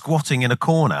you're squatting in a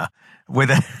corner with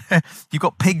you've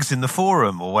got pigs in the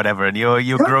forum or whatever, and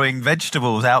you're growing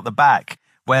vegetables out the back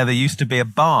where there used to be a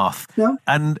bath. Yeah.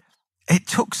 And it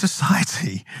took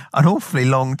society an awfully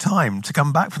long time to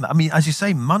come back from that. I mean, as you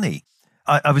say, money.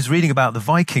 I was reading about the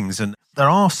Vikings, and there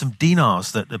are some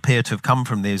dinars that appear to have come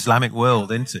from the Islamic world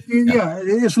into... Yeah,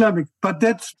 Islamic, but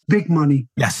that's big money.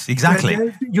 Yes,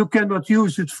 exactly. You cannot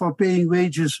use it for paying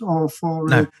wages or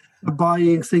for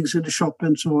buying things in the shop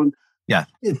and so on. Yeah.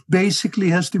 It basically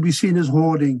has to be seen as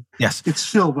hoarding. Yes. It's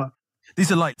silver.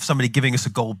 These are like somebody giving us a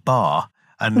gold bar,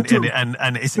 and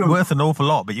it's worth an awful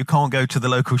lot, but you can't go to the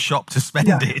local shop to spend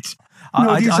it.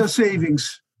 These are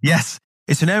savings. Yes.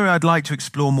 It's an area I'd like to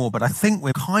explore more, but I think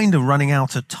we're kind of running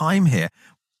out of time here.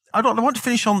 I want to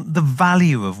finish on the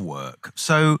value of work.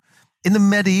 So in the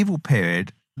medieval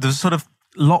period, there was sort of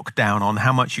lockdown on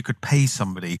how much you could pay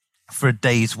somebody for a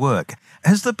day's work.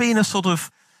 Has there been a sort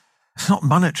of, it's not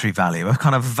monetary value, a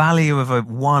kind of value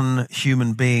of one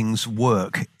human being's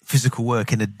work, physical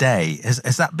work in a day?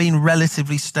 Has that been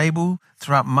relatively stable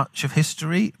throughout much of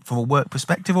history from a work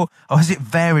perspective, or has it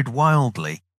varied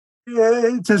wildly?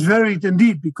 It has varied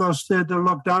indeed, because the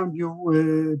lockdown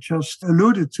you just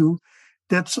alluded to,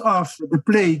 that's after the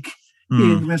plague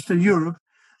in Western Europe.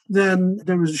 Then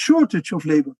there was a shortage of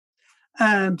labor.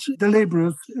 And the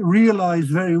laborers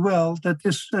realized very well that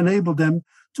this enabled them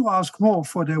to ask more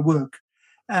for their work.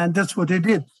 And that's what they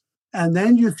did. And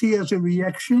then you see, as a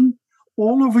reaction,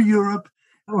 all over Europe,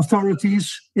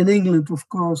 authorities, in England, of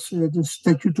course, the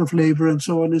Statute of Labor and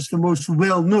so on is the most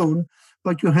well-known,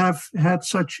 but you have had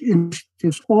such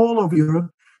initiatives all over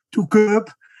Europe to curb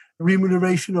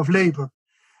remuneration of labor.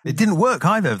 It didn't work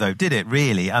either, though, did it,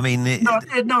 really? I mean...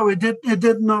 it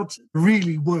did not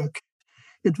really work.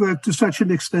 It worked to such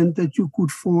an extent that you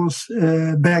could force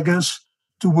beggars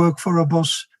to work for a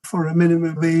boss for a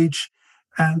minimum wage,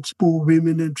 and poor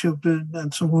women and children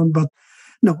and so on. But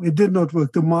no, it did not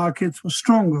work. The market was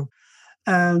stronger.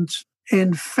 And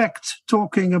in fact,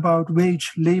 talking about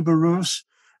wage laborers,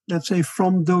 let's say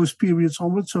from those periods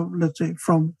onward, so let's say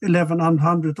from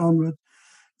 1100 onward,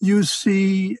 you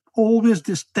see always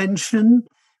this tension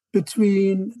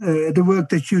between the work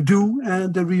that you do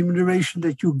and the remuneration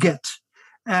that you get.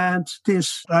 And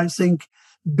this, I think,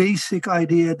 basic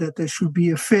idea that there should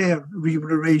be a fair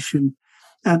remuneration.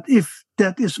 And if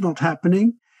that is not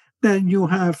happening, then you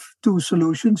have two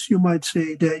solutions. You might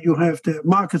say that you have the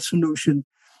market solution,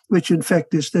 which in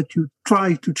fact is that you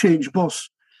try to change boss,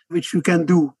 which you can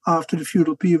do after the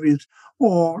feudal period,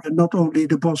 or not only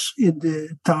the boss in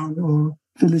the town or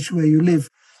village where you live,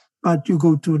 but you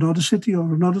go to another city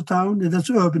or another town, and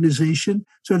that's urbanization.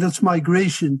 So that's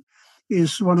migration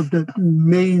is one of the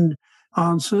main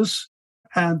answers.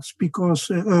 And because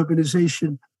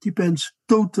urbanization depends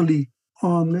totally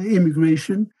on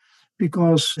immigration,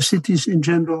 because cities in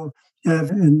general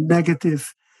have a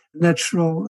negative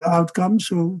natural outcome.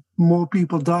 So more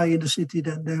people die in the city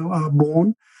than they are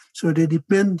born. So they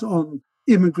depend on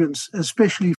immigrants,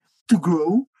 especially to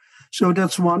grow. So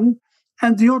that's one.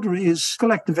 And the other is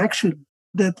collective action.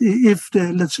 That if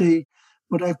the, let's say,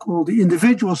 what I call the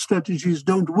individual strategies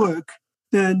don't work,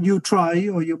 then you try,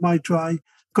 or you might try,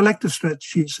 collective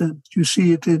strategies. And you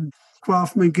see it in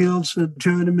craftsman guilds and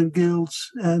journeyman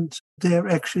guilds and their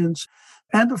actions.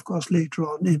 And of course, later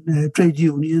on in trade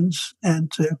unions and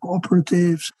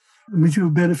cooperatives, mutual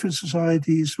benefit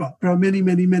societies. Well, there are many,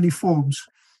 many, many forms.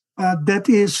 That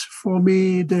is, for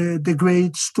me, the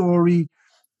great story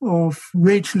of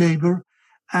wage labor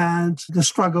and the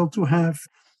struggle to have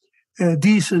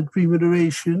decent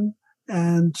remuneration.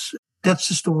 And that's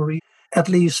the story, at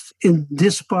least in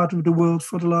this part of the world,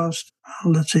 for the last,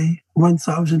 let's say,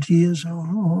 1,000 years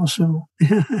or so.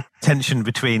 Tension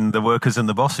between the workers and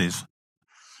the bosses.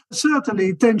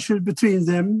 Certainly tension between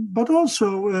them, but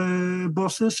also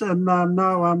bosses. And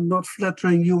now I'm not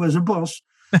flattering you as a boss,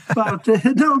 but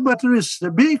but there is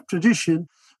a big tradition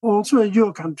also in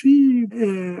your country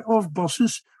of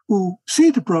bosses who see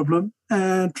the problem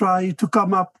and try to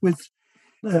come up with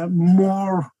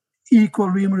more equal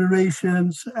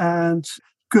remunerations and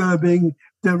curbing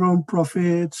their own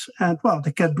profits. And, well,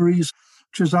 the Cadburys,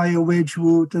 Josiah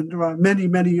Wedgwood, and there are many,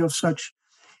 many of such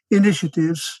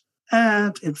initiatives.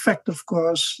 And, in fact, of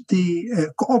course, the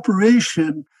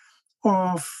cooperation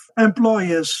of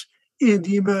employers in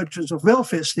the emergence of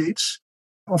welfare states.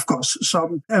 Of course,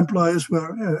 some employers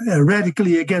were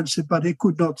radically against it, but they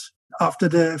could not, after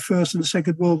the First and the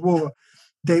Second World War,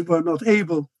 they were not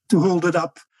able to hold it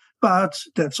up. But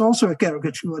that's also a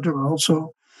caricature.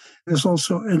 There's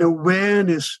also an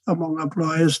awareness among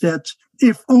employers that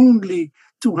if only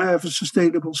to have a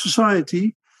sustainable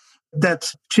society,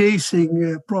 that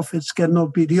chasing profits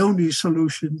cannot be the only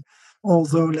solution,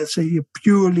 although, let's say, a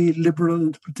purely liberal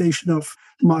interpretation of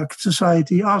market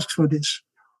society asks for this.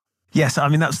 Yes, I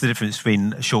mean, that's the difference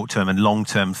between short-term and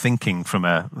long-term thinking from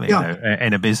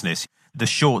in a business. The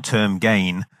short-term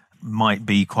gain might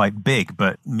be quite big,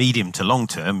 but medium to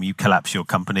long-term, you collapse your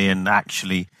company and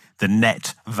actually the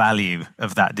net value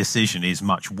of that decision is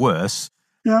much worse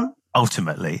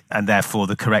ultimately. And therefore,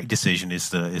 the correct decision is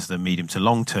the medium to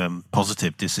long-term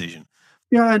positive decision.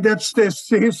 Yeah, and that's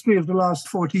the history of the last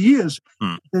 40 years.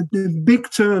 The big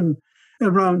turn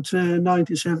around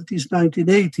 1970s,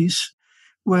 1980s,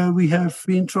 where we have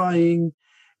been trying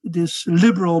this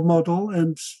liberal model.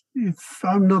 And if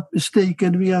I'm not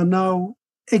mistaken, we are now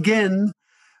again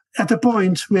at a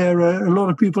point where a lot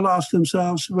of people ask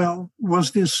themselves, well,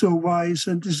 was this so wise?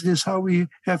 And is this how we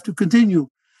have to continue?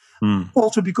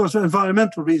 Also because of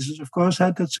environmental reasons, of course.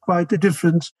 That's quite a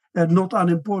different and not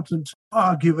unimportant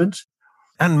argument.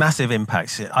 And massive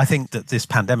impacts. I think that this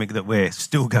pandemic that we're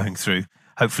still going through,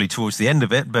 hopefully towards the end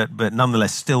of it, but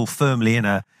nonetheless still firmly in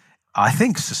a, I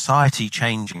think,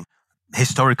 society-changing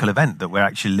historical event that we're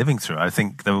actually living through. I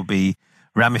think there will be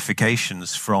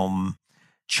ramifications from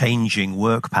changing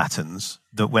work patterns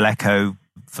that will echo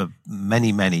for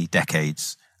many, many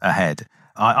decades ahead.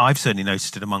 I've certainly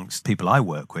noticed it amongst people I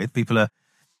work with. People are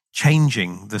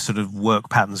changing the sort of work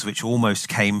patterns which almost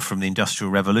came from the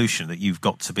Industrial Revolution, that you've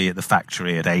got to be at the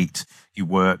factory at 8, you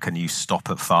work and you stop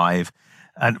at 5.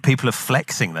 And people are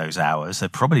flexing those hours. They're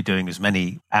probably doing as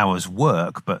many hours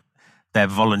work, but they're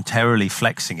voluntarily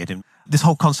flexing it. And this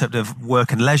whole concept of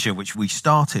work and leisure, which we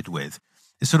started with,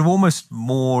 is sort of almost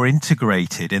more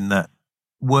integrated in that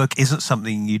work isn't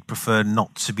something you'd prefer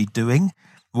not to be doing.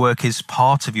 Work is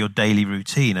part of your daily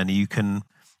routine, and you can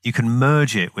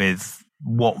merge it with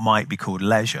what might be called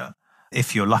leisure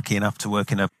if you're lucky enough to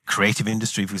work in a creative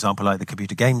industry, for example, like the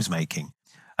computer games making.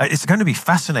 It's going to be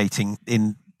fascinating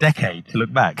in decade to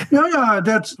look back. Yeah,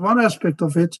 that's one aspect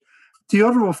of it. The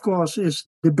other, of course, is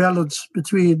the balance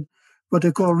between what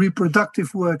they call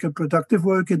reproductive work and productive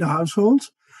work in the household.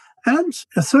 And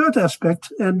a third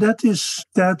aspect, and that is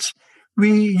that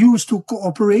we used to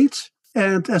cooperate.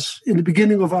 And as in the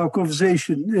beginning of our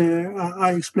conversation,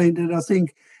 I explained that I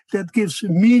think that gives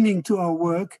meaning to our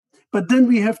work. But then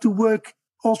we have to work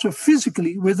also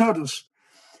physically with others.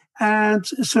 And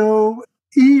so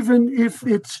even if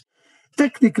it's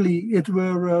technically it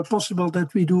were possible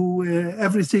that we do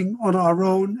everything on our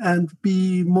own and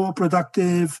be more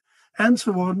productive and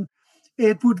so on,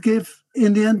 it would give,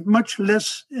 in the end, much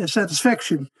less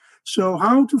satisfaction. So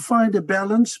how to find a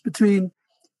balance between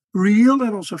real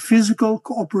and also physical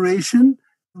cooperation,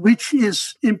 which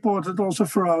is important also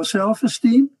for our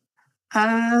self-esteem,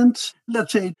 and,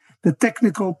 let's say, the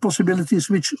technical possibilities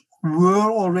which were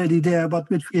already there, but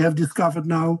which we have discovered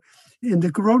now in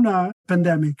the corona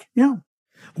pandemic. Yeah.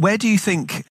 Where do you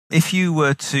think, if you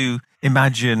were to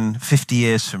imagine 50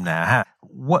 years from now,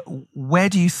 where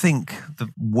do you think the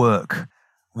work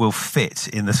will fit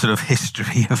in the sort of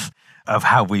history of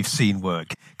how we've seen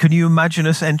work? Can you imagine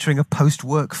us entering a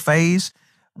post-work phase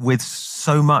with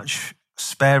so much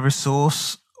spare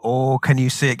resource, or can you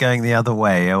see it going the other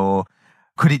way, or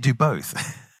could it do both?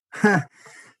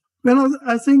 Well,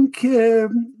 I think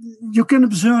you can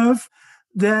observe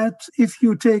that if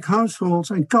you take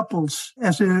households and couples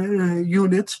as a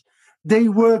unit, they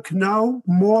work now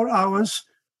more hours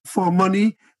for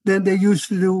money than they used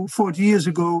to do 40 years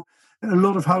ago. A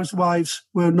lot of housewives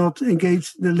were not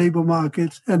engaged in the labor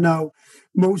market, and now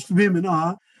most women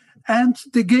are. And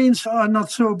the gains are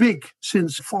not so big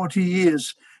since 40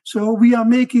 years. So we are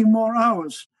making more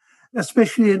hours,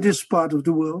 especially in this part of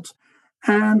the world.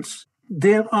 And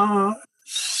there are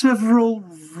several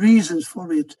reasons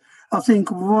for it. I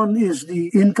think one is the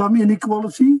income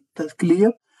inequality, that's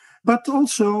clear. But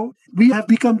also we have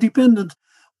become dependent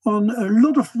on a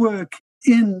lot of work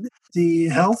in the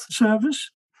health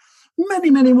service. Many,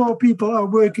 many more people are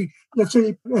working, let's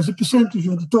say, as a percentage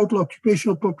of the total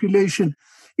occupational population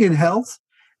in health.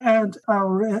 And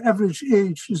our average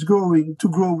age is going to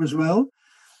grow as well.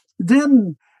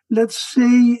 Then, let's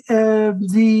say,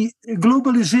 the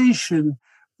globalization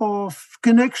of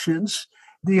connections,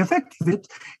 the effect of it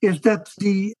is that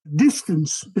the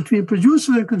distance between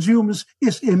producers and consumers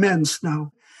is immense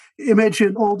now.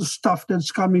 Imagine all the stuff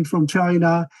that's coming from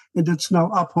China and that's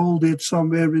now upholded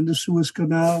somewhere in the Suez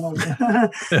Canal.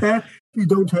 We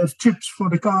don't have chips for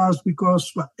the cars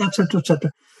because, etc.,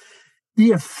 etc.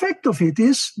 The effect of it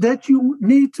is that you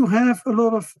need to have a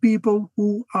lot of people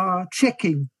who are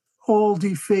checking all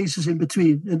the phases in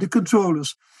between and the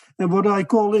controllers. And what I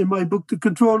call in my book, the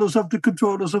controllers of the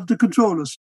controllers of the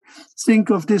controllers. Think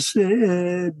of this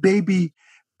baby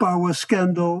power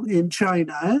scandal in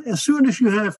China. As soon as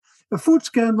you have a food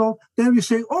scandal, then we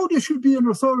say, oh, there should be an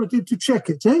authority to check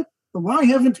it. Why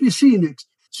haven't we seen it?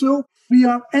 So we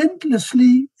are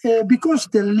endlessly, because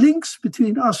the links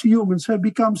between us humans have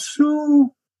become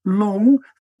so long,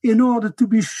 in order to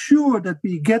be sure that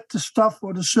we get the stuff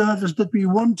or the service that we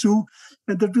want to,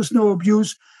 and that there's no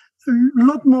abuse, a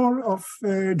lot more of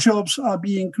jobs are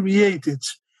being created.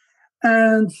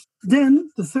 And then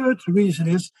the third reason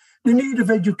is the need of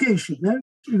education.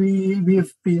 We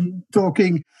have been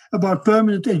talking about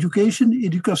permanent education,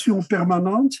 éducation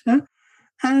permanente,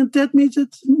 and that means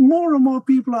that more and more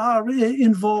people are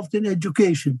involved in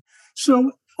education.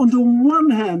 So on the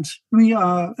one hand, we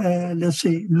are, let's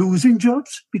say, losing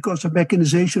jobs because of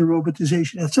mechanization,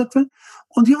 robotization, etc.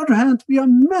 On the other hand, we are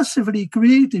massively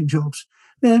creating jobs,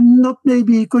 not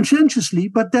maybe conscientiously,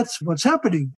 but that's what's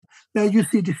happening. You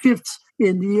see the shifts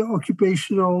in the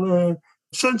occupational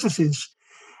censuses.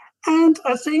 And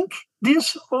I think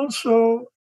this also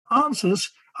answers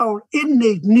our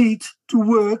innate need to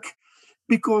work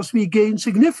because we gain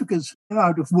significance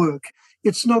out of work.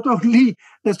 It's not only,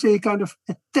 let's say, kind of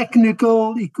a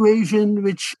technical equation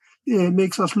which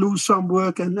makes us lose some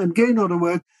work and gain other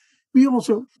work. We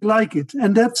also like it.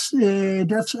 And that's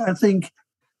I think,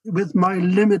 with my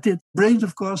limited brains,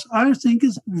 of course, I think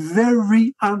it's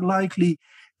very unlikely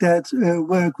that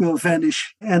work will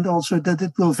vanish, and also that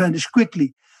it will vanish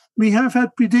quickly. We have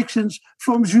had predictions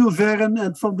from Jules Verne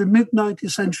and from the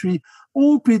mid-19th century,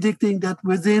 all predicting that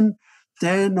within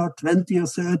 10 or 20 or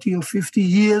 30 or 50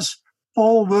 years,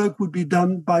 all work would be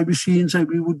done by machines and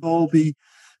we would all be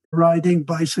riding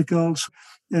bicycles,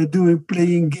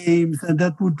 playing games, and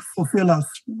that would fulfill us.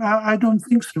 I don't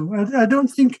think so. I don't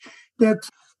think that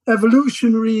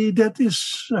evolutionary, that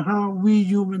is how we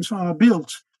humans are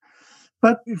built.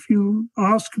 But if you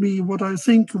ask me what I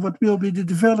think, what will be the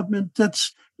development,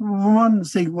 that's one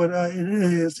thing what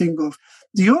I think of.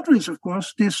 The other is, of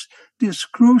course, this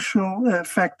crucial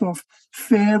fact of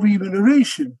fair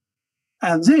remuneration.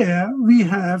 And there we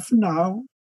have now,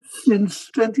 since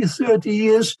 20, 30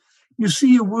 years, you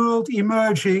see a world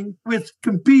emerging with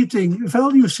competing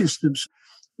value systems.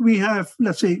 We have,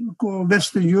 let's say,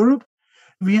 Western Europe,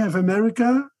 we have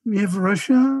America, we have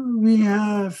Russia, we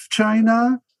have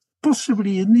China,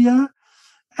 possibly India,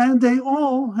 and they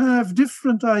all have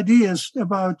different ideas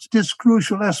about this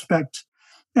crucial aspect.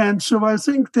 And so I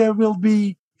think there will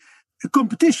be a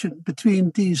competition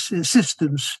between these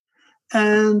systems.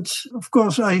 And of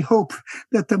course, I hope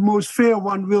that the most fair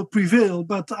one will prevail,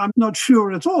 but I'm not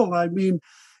sure at all. I mean,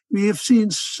 we have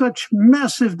seen such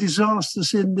massive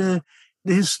disasters in the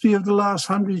history of the last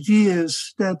 100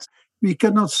 years that we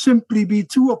cannot simply be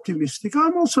too optimistic.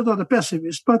 I'm also not a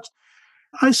pessimist, but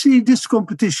I see this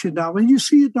competition now. And you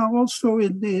see it now also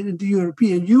in the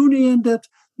European Union, that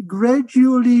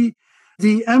gradually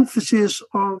the emphasis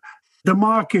on the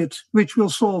market, which will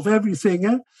solve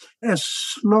everything. As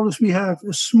long as we have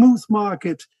a smooth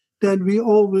market, then we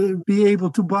all will be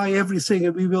able to buy everything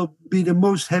and we will be the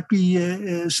most happy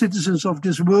citizens of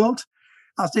this world.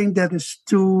 I think that is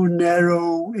too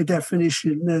narrow a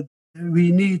definition. That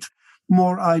we need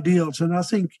more ideals. And I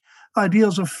think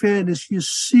ideals of fairness, you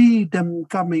see them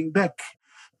coming back.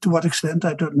 To what extent,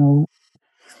 I don't know.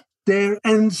 There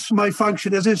ends my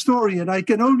function as a historian. I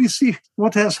can only see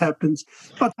what has happened.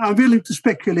 But I'm willing to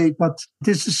speculate, but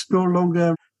this is no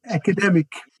longer academic.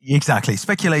 Exactly.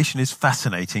 Speculation is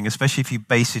fascinating, especially if you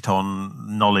base it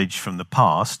on knowledge from the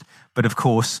past. But of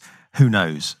course, who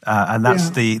knows? And that's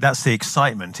the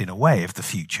excitement, in a way, of the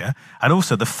future. And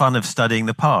also the fun of studying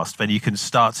the past, when you can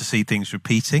start to see things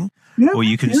repeating, or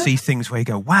you can see things where you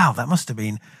go, wow, that must have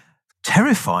been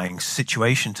terrifying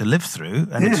situation to live through,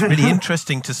 and it's really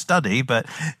interesting to study, but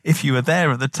if you were there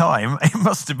at the time, it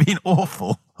must have been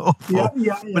awful.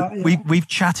 We've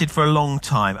chatted for a long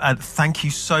time, and thank you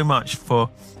so much for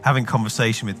having a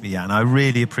conversation with me, Jan. I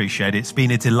really appreciate it. It's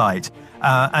been a delight.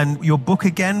 And your book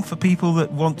again, for people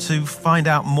that want to find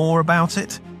out more about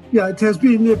it? Yeah, it has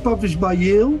been published by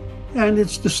Yale, and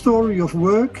it's The Story of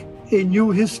Work, A New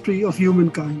History of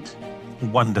Humankind.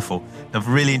 Wonderful. I've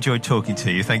really enjoyed talking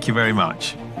to you. Thank you very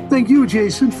much. Thank you,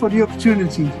 Jason, for the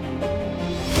opportunity.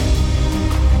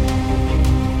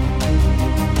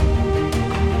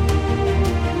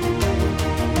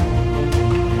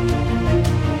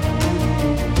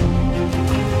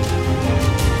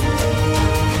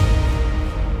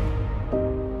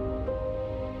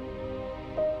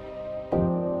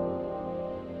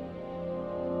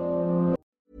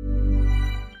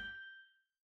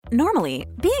 Normally,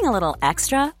 being a little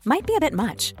extra might be a bit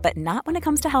much, but not when it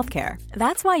comes to healthcare.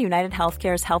 That's why United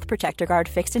Healthcare's Health Protector Guard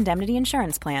fixed indemnity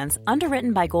insurance plans,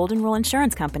 underwritten by Golden Rule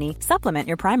Insurance Company, supplement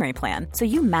your primary plan so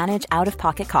you manage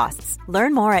out-of-pocket costs.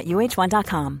 Learn more at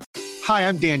UH1.com. Hi,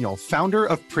 I'm Daniel, founder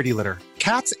of Pretty Litter.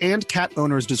 Cats and cat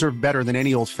owners deserve better than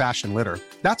any old-fashioned litter.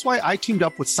 That's why I teamed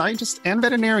up with scientists and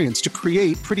veterinarians to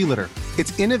create Pretty Litter.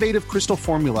 Its innovative crystal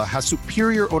formula has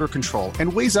superior odor control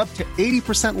and weighs up to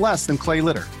 80% less than clay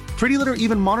litter. Pretty Litter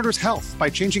even monitors health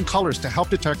by changing colors to help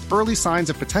detect early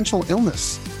signs of potential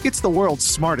illness. It's the world's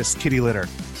smartest kitty litter.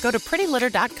 Go to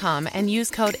prettylitter.com and use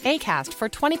code ACAST for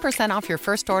 20% off your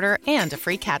first order and a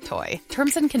free cat toy.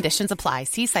 Terms and conditions apply.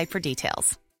 See site for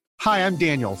details. Hi, I'm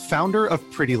Daniel, founder of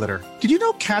Pretty Litter. Did you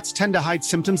know cats tend to hide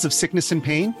symptoms of sickness and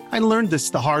pain? I learned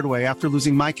this the hard way after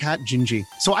losing my cat, Gingy.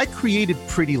 So I created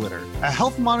Pretty Litter, a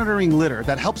health monitoring litter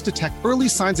that helps detect early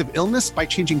signs of illness by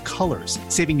changing colors,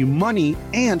 saving you money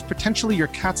and potentially your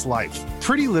cat's life.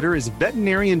 Pretty Litter is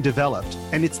veterinarian developed,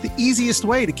 and it's the easiest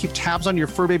way to keep tabs on your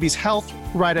fur baby's health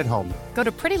right at home. Go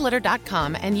to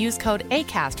prettylitter.com and use code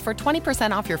ACAST for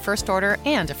 20% off your first order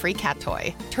and a free cat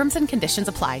toy. Terms and conditions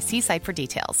apply. See site for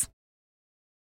details.